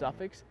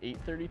 Suffolk's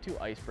 832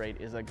 Ice Braid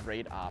is a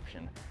great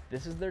option.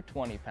 This is their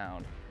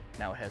 20-pound.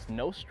 Now, it has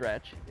no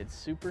stretch, it's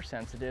super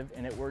sensitive,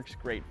 and it works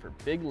great for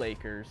big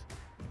Lakers,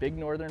 big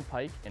northern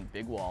pike, and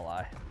big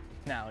walleye.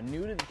 Now,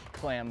 new to the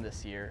clam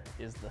this year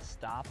is the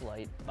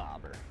Stoplight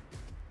Bobber.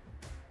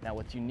 Now,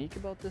 what's unique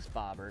about this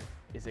bobber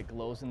is it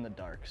glows in the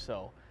dark.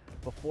 So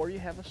before you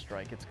have a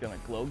strike, it's gonna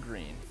glow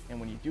green. And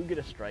when you do get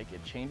a strike,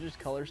 it changes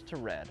colors to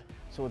red.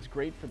 So it's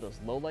great for those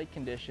low light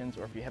conditions,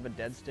 or if you have a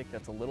dead stick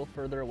that's a little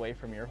further away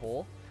from your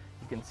hole,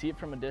 you can see it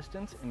from a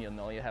distance and you'll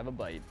know you have a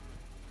bite.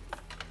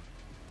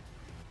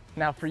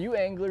 Now, for you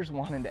anglers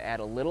wanting to add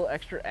a little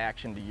extra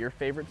action to your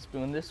favorite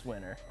spoon this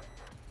winter,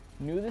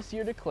 new this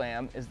year to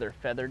clam is their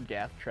feathered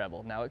gaff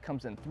treble. Now, it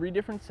comes in 3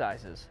 different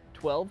sizes,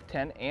 12,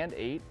 10, and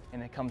 8,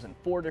 and it comes in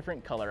 4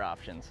 different color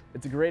options.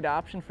 It's a great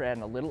option for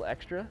adding a little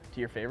extra to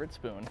your favorite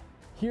spoon.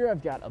 Here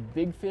I've got a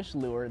big fish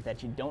lure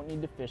that you don't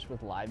need to fish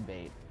with live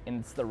bait, and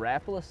it's the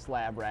Rapala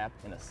Slab Wrap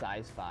in a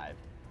size 5.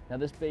 Now,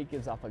 this bait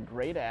gives off a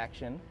great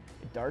action,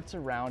 it darts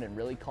around and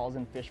really calls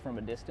in fish from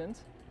a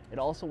distance. It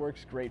also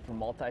works great for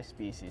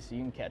multi-species, so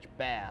you can catch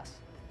bass,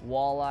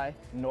 walleye,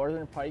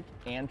 northern pike,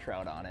 and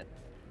trout on it.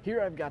 Here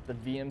I've got the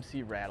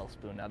VMC rattle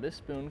spoon. Now, this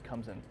spoon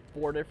comes in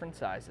 4 different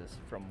sizes,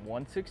 from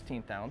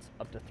 1/16 ounce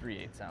up to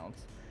 3/8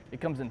 ounce.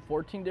 It comes in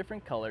 14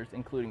 different colors,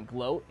 including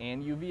glow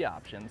and UV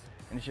options,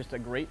 and it's just a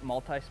great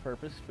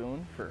multi-purpose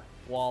spoon for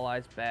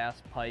walleyes,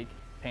 bass, pike,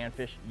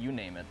 panfish, you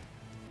name it.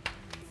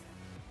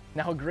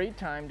 Now, a great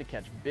time to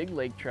catch big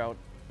lake trout,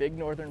 big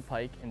northern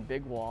pike, and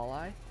big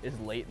walleye is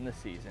late in the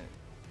season.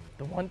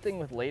 The one thing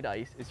with late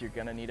ice is you're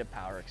gonna need a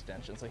power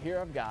extension. So here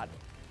I've got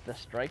the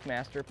Strike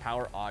Master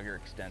Power Auger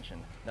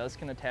extension. Now, this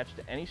can attach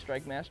to any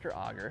Strike Master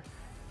auger.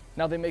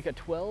 Now, they make a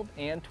 12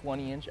 and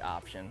 20-inch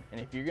option, and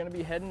if you're gonna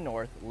be heading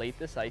north late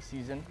this ice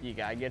season, you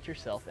gotta get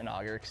yourself an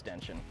auger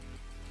extension.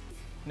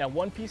 Now,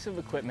 one piece of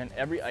equipment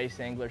every ice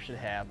angler should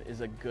have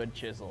is a good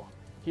chisel.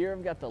 Here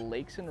I've got the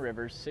Lakes and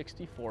Rivers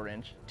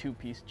 64-inch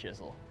 2-piece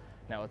chisel.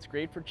 Now, it's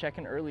great for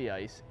checking early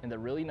ice, and the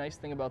really nice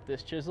thing about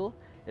this chisel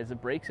is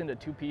it breaks into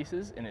 2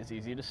 pieces and is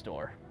easy to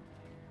store.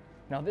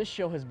 Now, this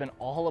show has been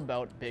all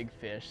about big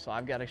fish, so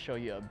I've got to show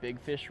you a big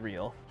fish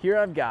reel. Here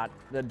I've got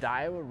the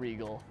Daiwa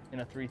Regal in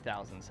a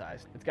 3000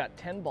 size. It's got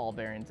 10 ball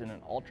bearings and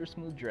an ultra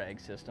smooth drag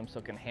system so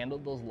it can handle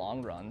those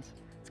long runs.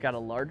 It's got a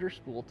larger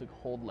spool to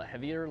hold a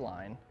heavier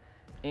line,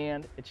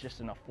 and it's just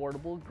an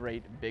affordable,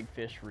 great big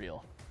fish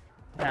reel.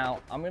 Now,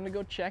 I'm gonna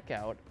go check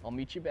out. I'll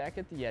meet you back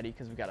at the Yeti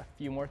because we've got a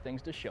few more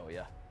things to show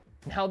you.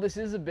 Now, this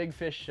is a big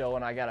fish show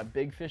and I got a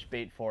big fish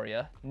bait for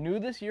you. New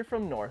this year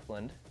from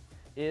Northland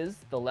is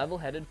the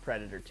level-headed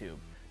Predator tube.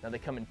 Now, they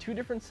come in 2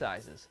 different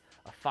sizes,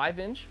 a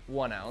 5-inch,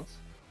 1 ounce,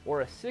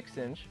 or a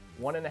 6-inch,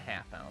 1.5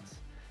 ounce.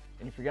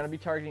 And if you're gonna be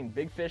targeting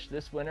big fish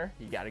this winter,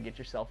 you gotta get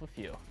yourself a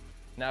few.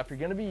 Now, if you're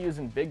gonna be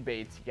using big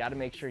baits, you gotta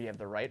make sure you have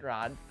the right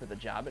rod for the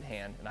job at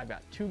hand, and I've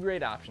got 2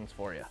 great options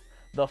for you.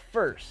 The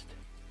first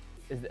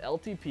is the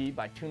LTP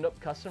by Tuned Up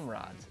Custom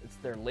Rods. It's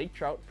their Lake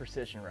Trout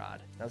Precision Rod.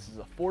 Now, this is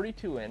a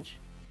 42-inch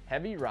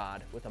heavy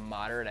rod with a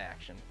moderate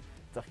action.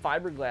 It's a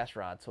fiberglass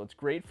rod, so it's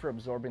great for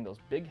absorbing those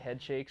big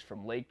head shakes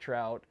from lake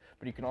trout,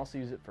 but you can also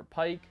use it for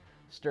pike,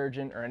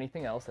 sturgeon, or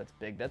anything else that's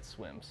big that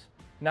swims.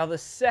 Now, the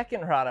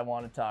second rod I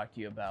want to talk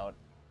to you about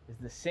is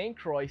the St.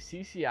 Croix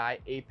CCI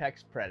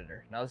Apex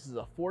Predator. Now, this is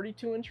a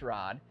 42-inch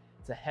rod.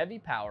 It's a heavy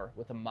power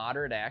with a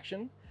moderate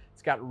action.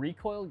 It's got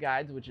recoil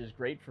guides, which is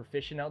great for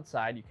fishing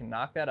outside. You can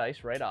knock that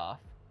ice right off.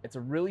 It's a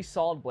really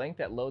solid blank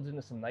that loads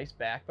into some nice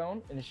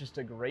backbone, and it's just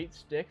a great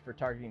stick for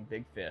targeting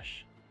big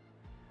fish.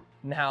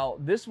 Now,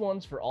 this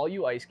one's for all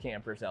you ice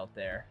campers out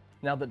there.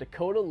 Now, the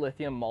Dakota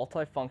Lithium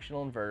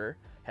multifunctional inverter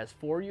has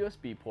 4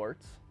 USB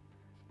ports,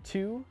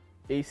 2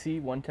 AC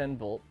 110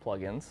 volt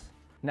plugins.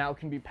 Now, it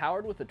can be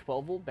powered with a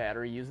 12-volt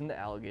battery using the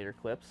alligator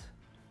clips.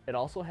 It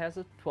also has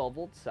a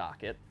 12-volt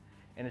socket,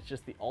 and it's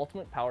just the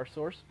ultimate power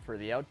source for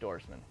the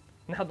outdoorsman.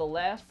 Now, the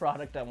last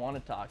product I want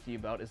to talk to you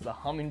about is the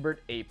Humminbird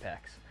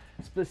Apex,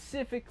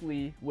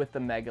 specifically with the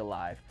Mega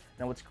Live.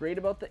 Now, what's great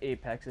about the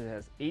Apex is it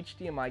has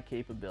HDMI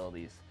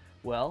capabilities.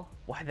 Well,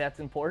 why that's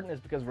important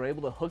is because we're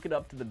able to hook it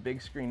up to the big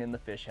screen in the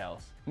fish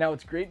house. Now,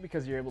 it's great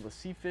because you're able to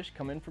see fish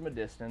come in from a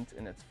distance,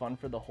 and it's fun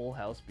for the whole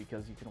house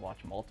because you can watch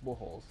multiple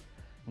holes.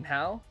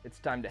 Now, it's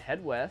time to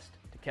head west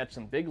to catch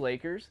some big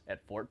lakers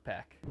at Fort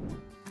Peck.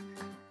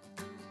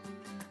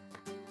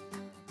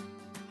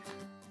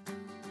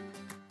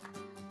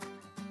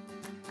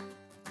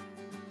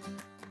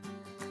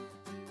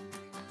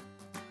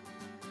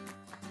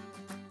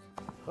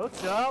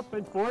 Hooked up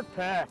in Fort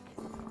Peck.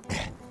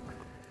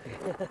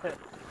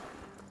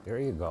 There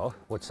you go.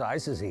 What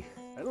size is he?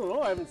 I don't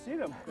know, I haven't seen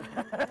him.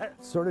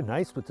 It's sort of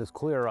nice with this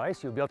clear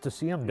ice. You'll be able to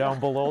see him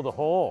down below the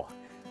hole.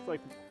 It's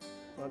like,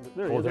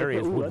 There he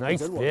is. Ooh,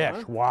 Nice fish.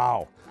 Huh?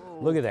 Wow. Oh.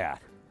 Look at that.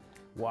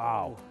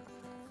 Wow.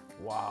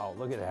 Wow,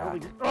 look at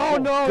that. Oh,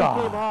 no, God.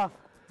 He came off.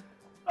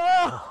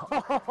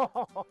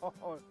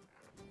 Oh.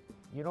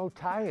 You know,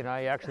 Ty and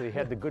I actually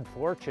had the good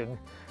fortune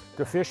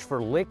to fish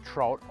for lake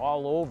trout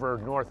all over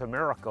North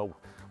America,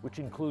 which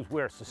includes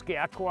where?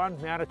 Saskatchewan,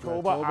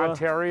 Manitoba,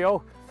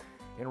 Ontario.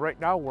 And right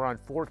now we're on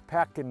Fort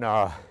Peck in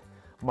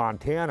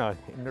Montana,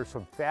 and there's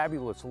some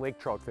fabulous lake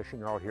trout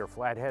fishing out here,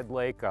 Flathead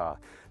Lake,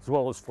 as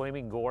well as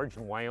Flaming Gorge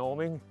in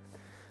Wyoming.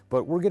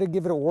 But we're gonna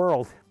give it a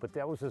whirl. But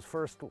that was his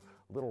first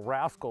little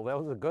rascal. That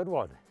was a good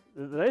one.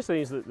 The nice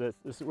thing is that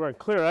we're on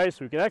clear ice,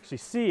 so we could actually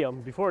see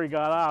him before he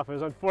got off. It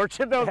was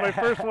unfortunate. That was my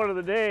first one of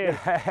the day.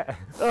 And,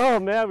 oh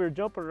man, we were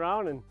jumping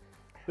around, and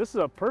this is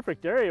a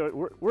perfect area.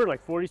 We're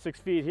like 46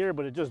 feet here,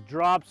 but it just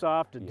drops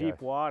off to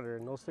deep water,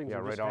 and those things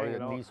are right just out hanging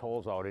out. In these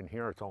holes out in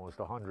here, it's almost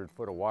 100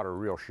 foot of water,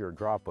 real sheer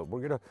drop. But we're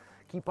gonna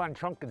keep on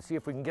chunking, see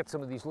if we can get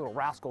some of these little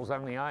rascals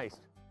on the ice.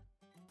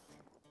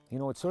 You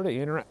know, it's sort of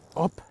you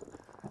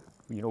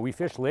know, we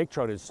fish lake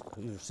trout, as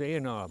you're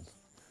saying,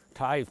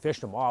 Ty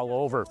fished them all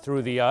over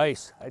through the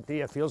ice. I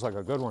think it feels like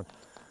a good one.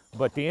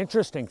 But the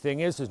interesting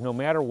thing is no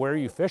matter where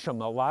you fish them,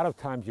 a lot of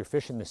times you're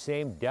fishing the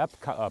same depth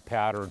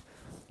pattern.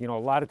 You know, a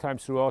lot of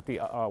times throughout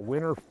the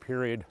winter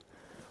period,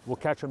 we'll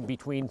catch them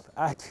between,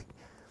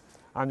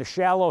 on the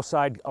shallow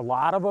side, a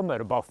lot of them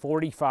at about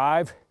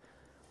 45,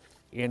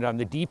 and on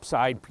the deep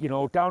side, you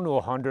know, down to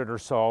 100 or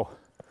so.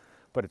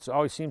 But it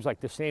always seems like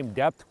the same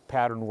depth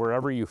pattern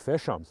wherever you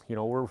fish them. You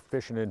know, we're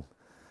fishing in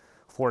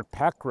Fort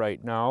Peck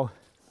right now,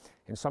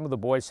 and some of the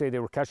boys say they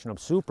were catching them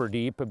super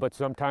deep, but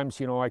sometimes,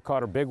 you know, I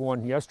caught a big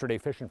one yesterday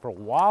fishing for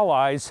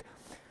walleyes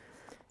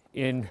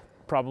in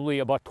probably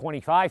about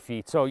 25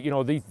 feet. So, you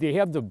know, they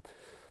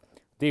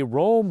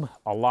roam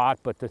a lot,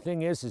 but the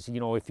thing is, you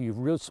know, if you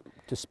really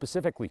to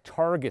specifically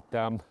target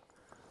them,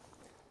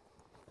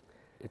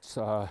 it's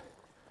that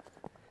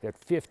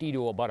 50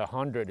 to about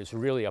 100 is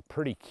really a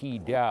pretty key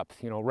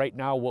depth. You know, right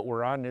now what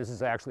we're on, this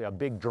is actually a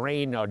big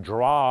drain, a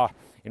draw,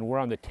 and we're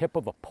on the tip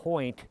of a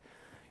point,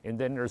 and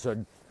then there's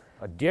a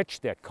ditch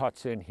that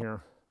cuts in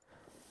here,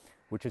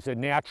 which is a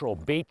natural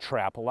bait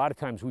trap. A lot of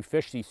times we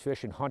fish these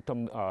fish and hunt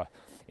them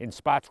in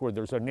spots where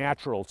there's a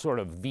natural sort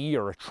of V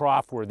or a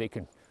trough where they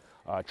can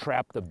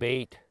trap the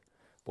bait.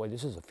 Boy,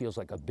 this feels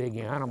like a big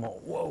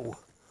animal. Whoa.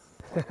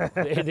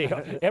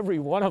 Every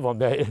one of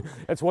them,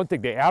 that's one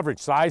thing. The average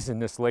size in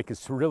this lake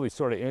is really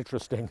sort of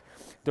interesting.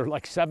 They're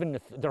like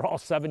they're all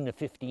 7 to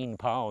 15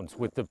 pounds,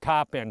 with the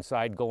top end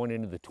side going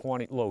into the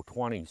low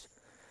 20s. It's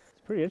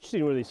pretty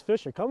interesting where these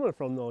fish are coming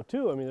from, though,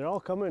 too. I mean, they're all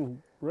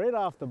coming right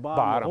off the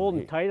bottom. They're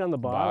holding tight on the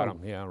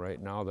bottom. Yeah,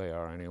 right now they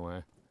are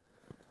anyway.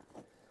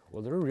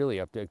 Well, they're really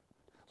up there.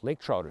 Lake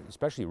trout,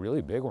 especially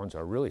really big ones,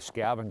 are really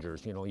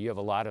scavengers. You know, you have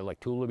a lot of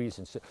like tulibies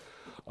and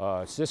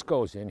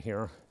ciscos in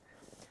here.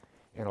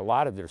 And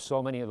there's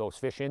so many of those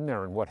fish in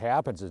there, and what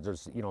happens is they're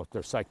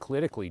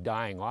cyclically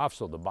dying off,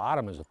 so the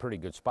bottom is a pretty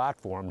good spot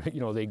for them. You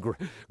know, they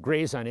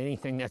graze on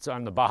anything that's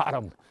on the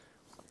bottom.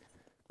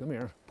 Come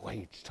here.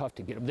 Boy, it's tough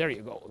to get them. There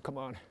you go. Come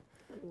on.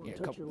 Yeah,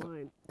 touch your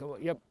line. Go,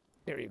 yep.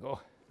 There you go.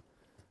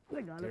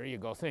 I got it. There you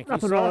go. Thank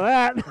Nothing you, wrong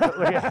with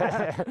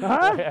that.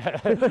 Huh?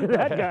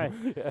 That guy.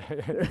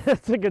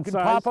 That's a good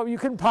size. You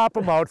can pop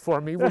him out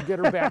for me. We'll get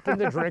her back in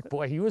the drink.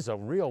 Boy, he was a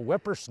real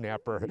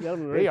whippersnapper.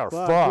 They are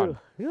fun.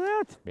 Too. Look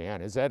at that.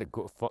 Man, is that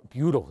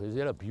beautiful? Is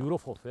that a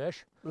beautiful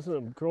fish? Listen to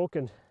them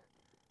croaking.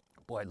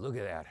 Boy, look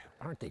at that.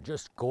 Aren't they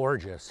just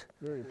gorgeous?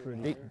 Very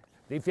pretty.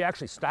 They've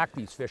actually stocked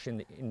these fish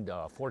in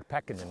Fort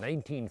Peck in the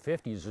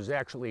 1950s. There's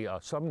actually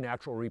some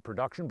natural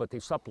reproduction, but they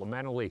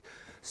supplementally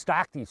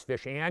stock these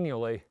fish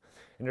annually,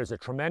 and there's a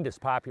tremendous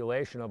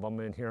population of them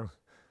in here.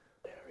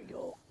 There we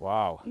go.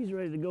 Wow. He's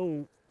ready to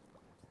go.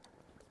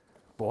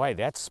 Boy,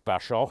 that's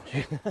special.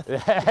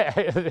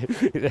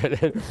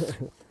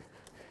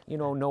 You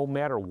know, no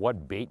matter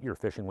what bait you're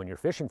fishing, when you're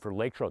fishing for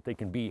lake trout, they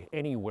can be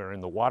anywhere in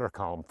the water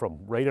column, from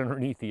right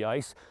underneath the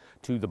ice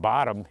to the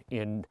bottom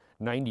in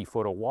 90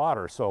 foot of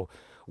water. So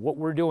what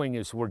we're doing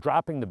is we're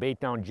dropping the bait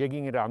down,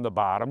 jigging it on the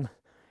bottom,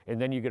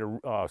 and then you get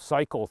a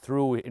cycle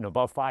through in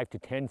about 5 to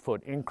 10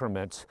 foot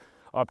increments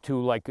up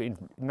to, like in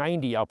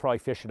 90, I'll probably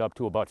fish it up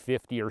to about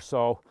 50 or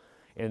so.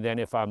 And then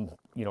if I'm,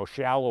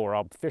 shallower,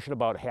 I'll fish it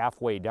about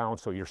halfway down,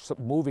 so you're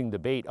moving the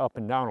bait up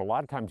and down. A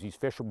lot of times these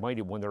fish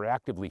might, when they're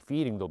actively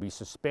feeding, they'll be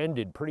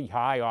suspended pretty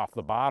high off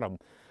the bottom.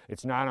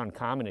 It's not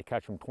uncommon to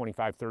catch them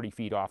 25, 30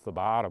 feet off the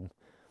bottom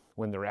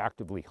when they're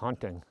actively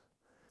hunting.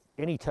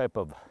 Any type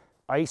of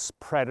ice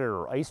predator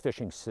or ice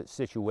fishing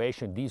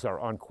situation, these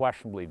are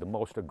unquestionably the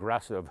most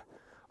aggressive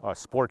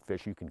sport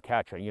fish you can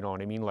catch. You know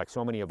what I mean? Like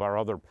so many of our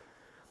other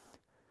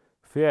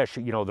fish,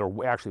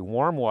 they're actually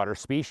warm water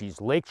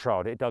species. Lake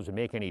trout, it doesn't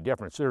make any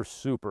difference. They're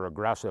super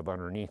aggressive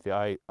underneath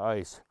the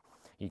ice.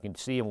 You can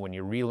see them when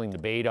you're reeling the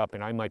bait up,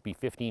 and I might be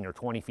 15 or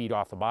 20 feet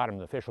off the bottom.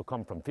 The fish will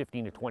come from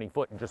 15 to 20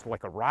 foot and just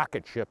like a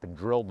rocket ship and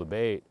drill the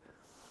bait.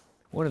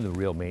 One of the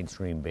real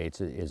mainstream baits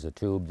is a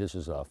tube. This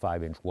is a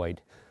 5-inch white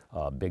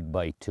big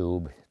bite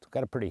tube. It's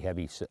got a pretty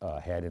heavy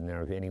head in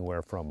there,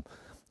 anywhere from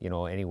a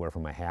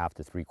 1/2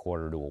 to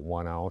 3/4 to a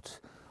 1 ounce.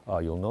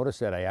 You'll notice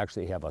that I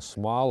actually have a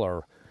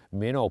smaller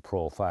minnow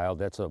profile.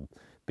 That's a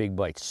big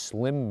bite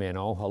slim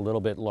minnow, a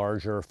little bit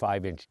larger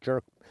 5-inch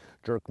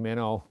jerk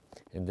minnow,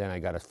 and then I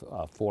got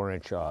a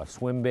 4-inch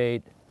swim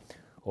bait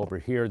over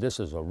here. This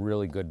is a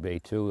really good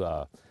bait too,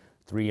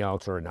 3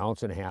 ounce or 1.5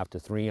 ounces to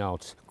 3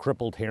 ounce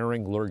crippled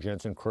herring, Lure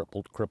Jensen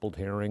crippled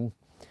herring,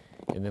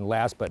 and then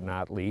last but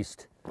not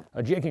least,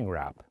 a jigging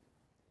wrap.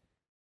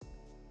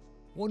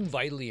 One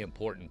vitally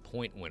important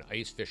point when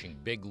ice fishing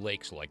big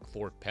lakes like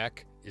Fort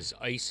Peck is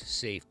ice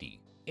safety.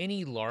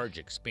 Any large,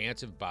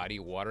 expansive body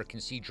of water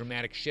can see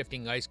dramatic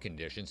shifting ice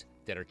conditions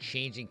that are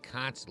changing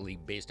constantly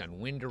based on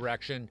wind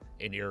direction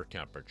and air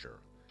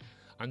temperature.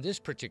 On this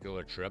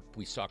particular trip,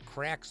 we saw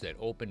cracks that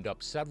opened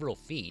up several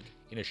feet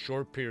in a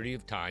short period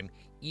of time,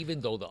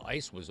 even though the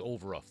ice was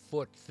over a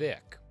foot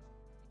thick.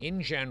 In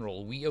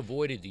general, we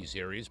avoided these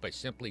areas by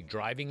simply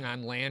driving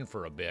on land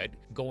for a bit,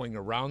 going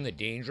around the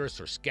dangerous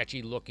or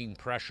sketchy-looking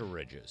pressure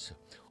ridges.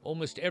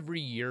 Almost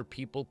every year,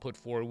 people put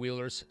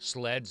four-wheelers,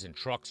 sleds, and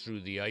trucks through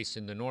the ice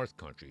in the North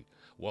Country.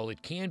 While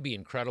it can be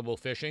incredible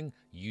fishing,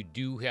 you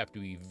do have to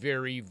be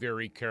very,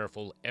 very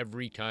careful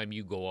every time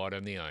you go out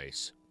on the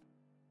ice.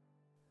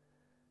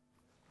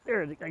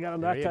 There, I got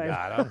him that time. You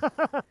got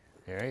him.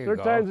 There you go.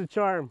 Third time's a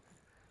charm.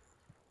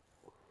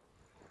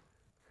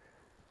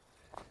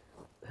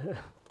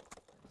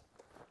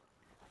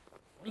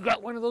 You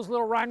got one of those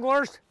little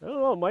wranglers? I don't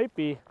know, it might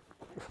be.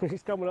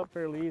 He's coming up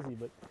fairly easy,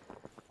 but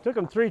took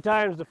him 3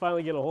 times to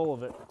finally get a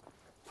hold of it.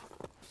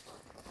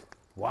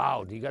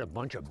 Wow, you got a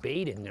bunch of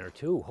bait in there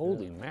too.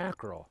 Holy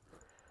mackerel.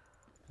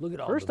 Look at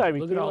all First time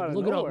he came out of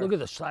nowhere. Look at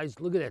the size,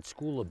 look at that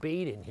school of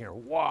bait in here.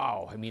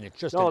 Wow, I mean, it's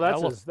just no,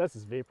 an that's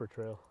his vapor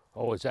trail.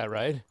 Oh, is that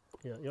right?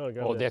 Yeah, you want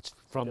to go. Oh, that's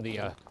from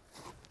the,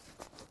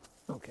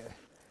 okay.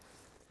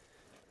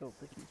 Don't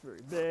think he's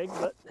very big,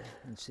 but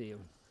let's see him.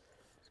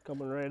 He's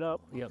coming right up.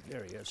 Yep,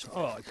 there he is.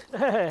 Oh,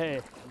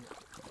 hey,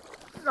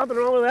 nothing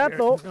wrong with that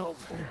though. Nope.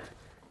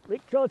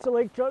 Lake trout's a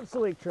lake trout's a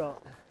lake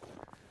trout.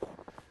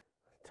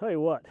 Tell you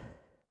what,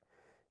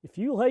 if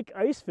you like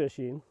ice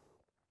fishing,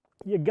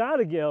 you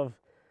gotta give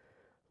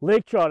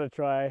lake trout a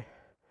try,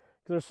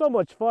 because they're so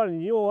much fun.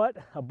 And you know what?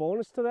 A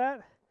bonus to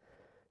that,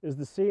 is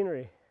the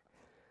scenery.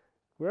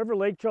 Wherever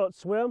lake trout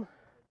swim,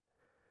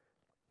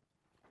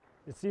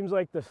 it seems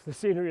like the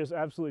scenery is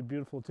absolutely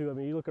beautiful too. I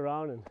mean, you look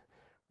around and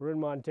we're in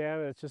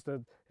Montana, it's just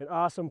an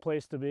awesome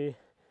place to be.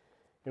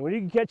 And when you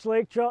can catch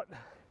lake trout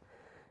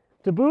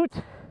to boot,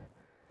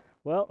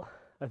 well,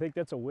 I think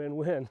that's a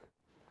win-win.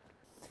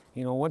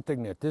 You know, one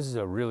thing that this is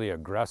a really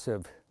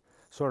aggressive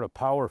sort of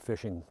power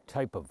fishing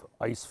type of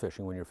ice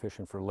fishing when you're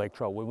fishing for lake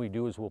trout. What we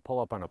do is we'll pull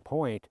up on a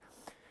point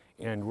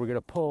and we're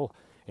gonna pull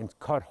and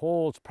cut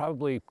holes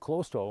probably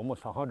close to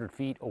almost 100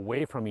 feet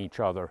away from each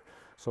other.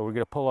 So we're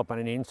gonna pull up on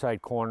an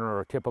inside corner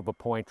or a tip of a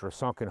point or a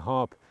sunken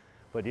hump.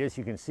 But as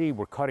you can see,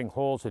 we're cutting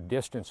holes a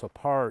distance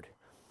apart.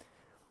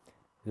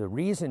 The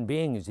reason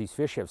being is these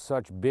fish have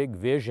such big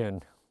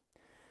vision,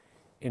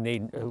 and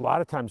a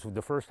lot of times,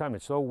 the first time,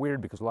 it's so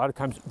weird because a lot of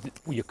times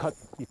you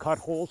cut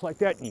holes like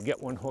that and you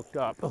get one hooked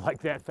up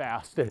like that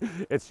fast.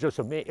 It's just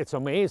it's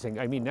amazing.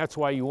 I mean, that's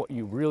why you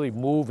really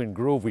move and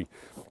groove. We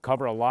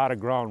cover a lot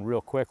of ground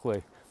real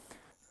quickly.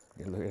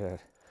 Look at that.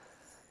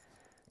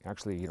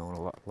 Actually, you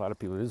know, a lot of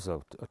people, this is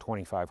a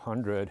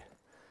 2500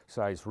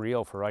 size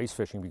reel for ice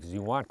fishing because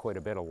you want quite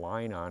a bit of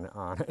line on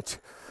it.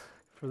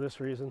 For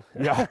this reason.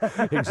 Yeah,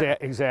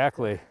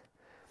 exactly.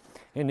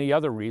 And the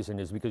other reason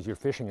is because you're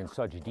fishing in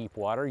such deep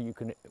water, you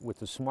can, with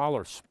the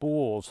smaller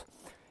spools,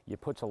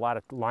 it puts a lot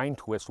of line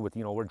twist with,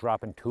 you know, we're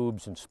dropping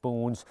tubes and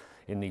spoons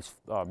in these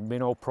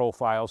minnow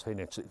profiles, and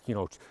it's, you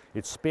know,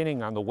 it's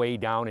spinning on the way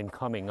down and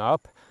coming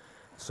up.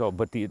 So,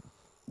 but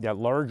that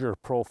larger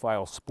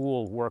profile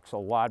spool works a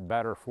lot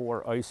better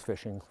for ice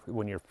fishing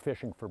when you're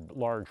fishing for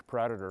large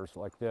predators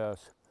like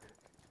this.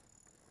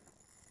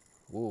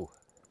 Ooh,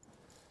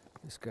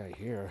 this guy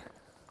here.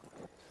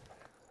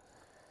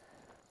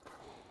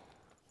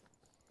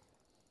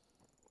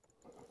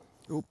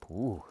 Oop,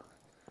 ooh.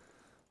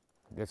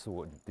 This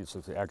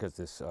is I got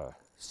this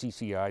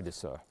CCI,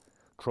 this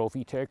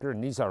trophy taker,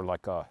 and these are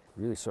like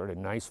really sort of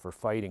nice for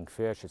fighting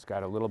fish. It's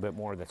got a little bit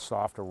more of that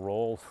softer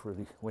roll for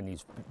when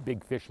these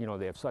big fish, you know,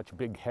 they have such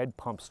big head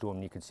pumps to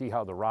them. You can see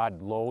how the rod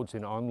loads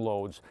and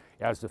unloads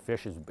as the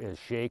fish is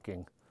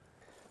shaking.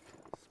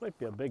 This might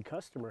be a big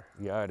customer.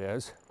 Yeah, it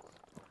is.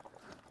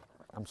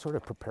 I'm sort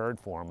of prepared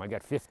for them. I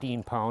got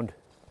 15-pound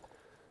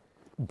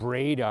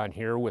braid on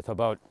here with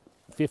about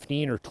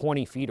 15 or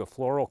 20 feet of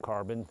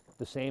fluorocarbon,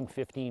 the same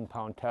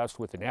 15-pound test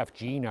with an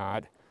FG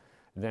knot,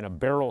 then a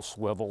barrel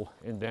swivel,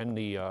 and then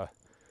the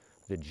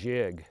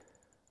jig,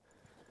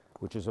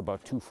 which is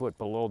about 2 foot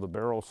below the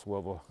barrel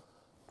swivel.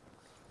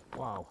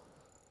 Wow.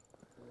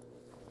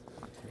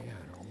 Man,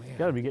 oh man.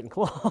 Gotta be getting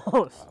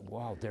close.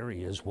 Wow, there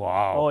he is.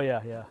 Wow. Oh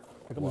yeah, yeah.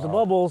 Here comes the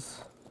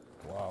bubbles.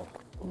 Wow.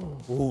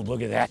 Ooh,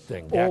 look at that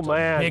thing. That's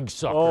man. A big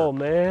sucker. Oh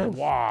man.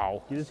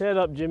 Wow. Get his head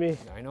up, Jimmy.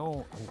 I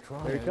know, I'm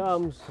trying. Here he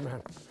comes. Come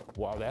on.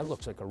 Wow, that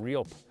looks like a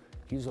real,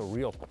 he's a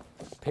real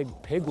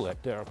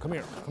piglet there. Come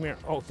here, come here.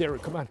 Oh, there,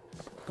 come on.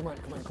 Come on,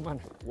 come on, come on.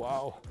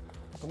 Wow.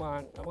 Come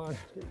on, come on.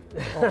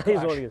 Oh, He's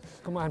holding it.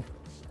 Come on.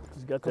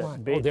 He's got Come that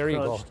on. bait. Oh, there you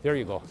crunched. go. There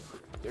you go.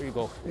 There you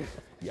go.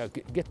 Yeah,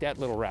 get that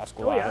little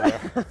rascal out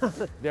of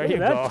there. There you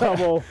Look at go. that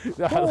tubble.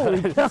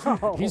 Holy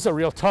cow. He's a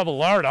real tub of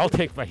lard. I'll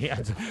take my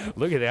hands.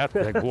 Look at that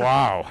thing.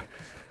 Wow.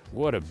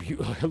 What a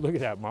beautiful, look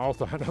at that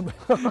mouth on him.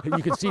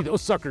 You can see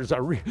those suckers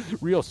are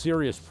real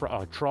serious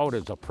trout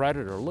as a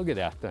predator. Look at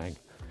that thing.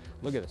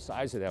 Look at the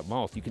size of that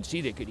mouth. You can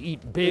see they could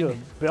eat big,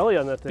 belly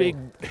on that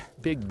thing.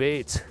 Big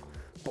baits.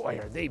 Boy,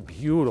 are they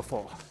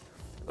beautiful.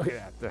 Look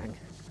at that thing.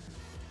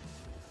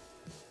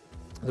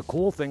 The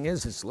cool thing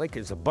is, it's like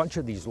there's a bunch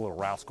of these little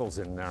rascals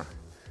in there.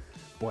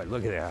 Boy,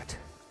 look at that.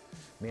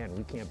 Man,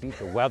 we can't beat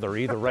the weather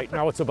either. Right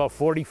now it's about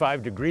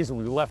 45 degrees and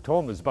we left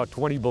home, it's about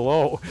 20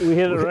 below. We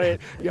hit it right.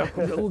 Yeah,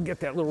 we'll get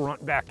that little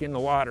runt back in the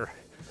water.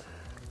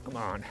 Come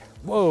on.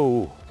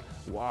 Whoa.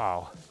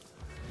 Wow.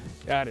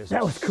 That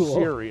was cool.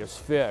 Serious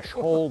fish.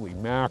 Holy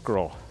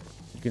mackerel.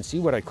 You can see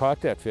what I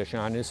caught that fish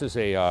on. This is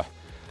a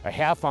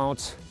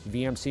half-ounce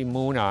VMC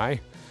Moon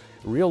Eye.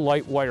 Real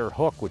light wire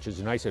hook, which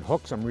is nice. It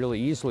hooks them really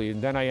easily.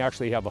 And then I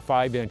actually have a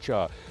 5-inch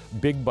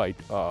big bite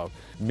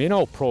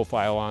minnow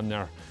profile on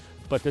there.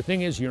 But the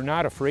thing is, you're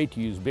not afraid to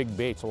use big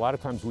baits. A lot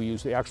of times we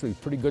use actually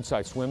pretty good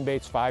sized swim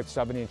baits,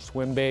 5-7-inch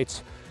swim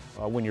baits.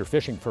 When you're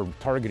fishing for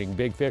targeting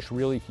big fish,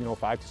 really, you know,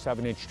 5 to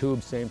 7-inch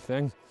tubes, same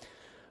thing.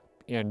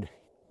 And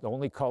the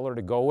only color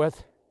to go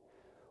with,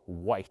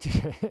 white.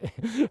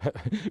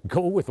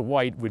 Go with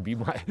white would be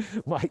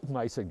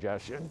my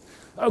suggestion.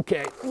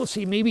 Okay, we'll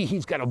see. Maybe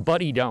he's got a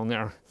buddy down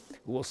there.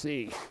 We'll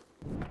see.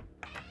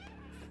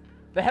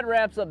 That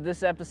wraps up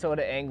this episode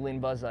of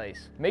Angling Buzz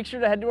Ice. Make sure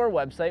to head to our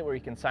website where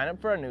you can sign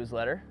up for our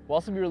newsletter. We'll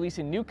also be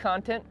releasing new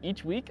content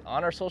each week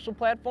on our social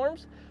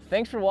platforms.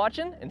 Thanks for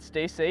watching and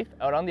stay safe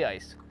out on the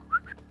ice.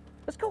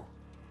 Let's go.